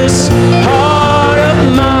in this heart of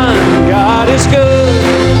mine. God is good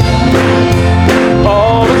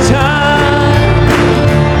all the time.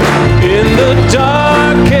 In the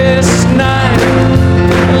darkest night,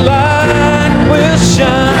 light will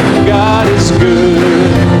shine. God is good.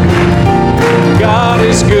 God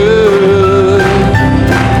is good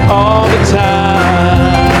all the time.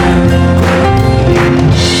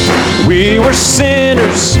 We were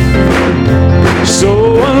sinners,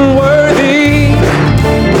 so unworthy,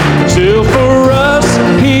 till for us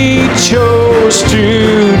He chose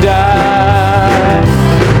to die.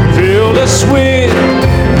 Filled us with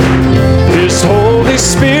His Holy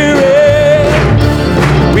Spirit,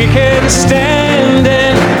 we can stand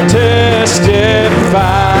and testify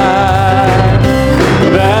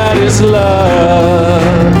that His love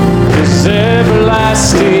is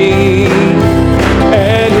everlasting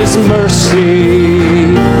and His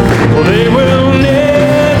mercy, well, they will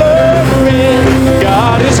never end.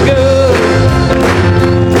 God is good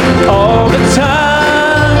all the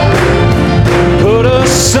time. Put a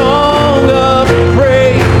song of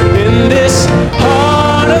praise in this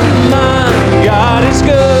heart of mine. God is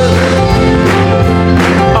good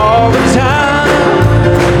all the time.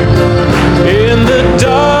 In the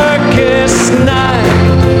darkest night,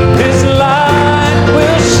 His light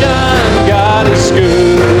will shine. God is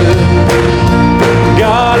good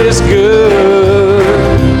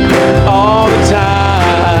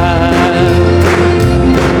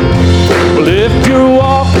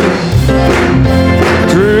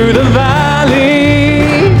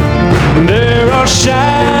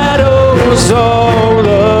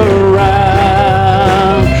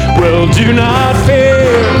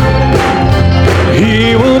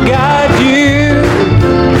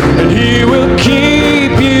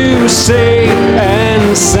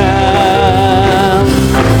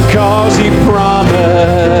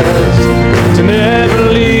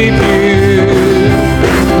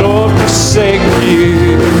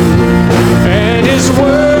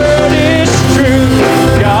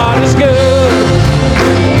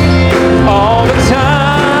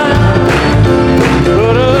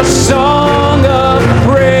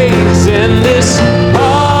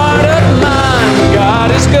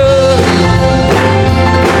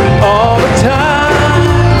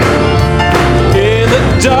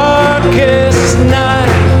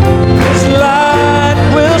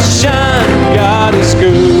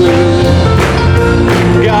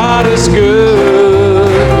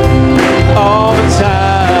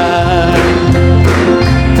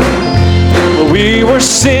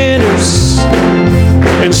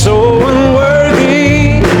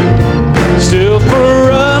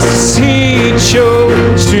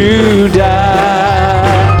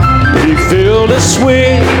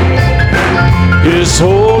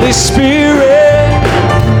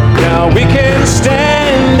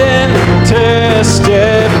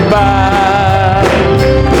by,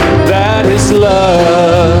 that His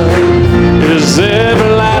love is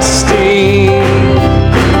everlasting,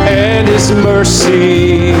 and His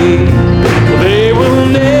mercy, they will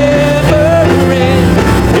never end.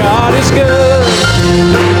 God is good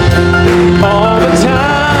all the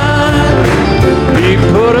time. He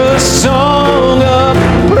put a song of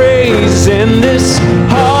praise in this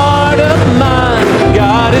heart of mine.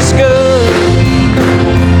 God is good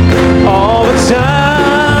all the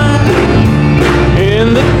time.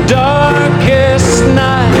 In the darkest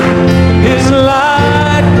night, His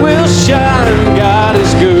light will shine. God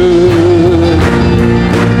is good.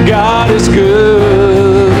 God is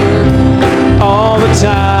good all the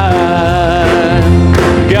time.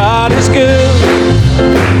 God is good.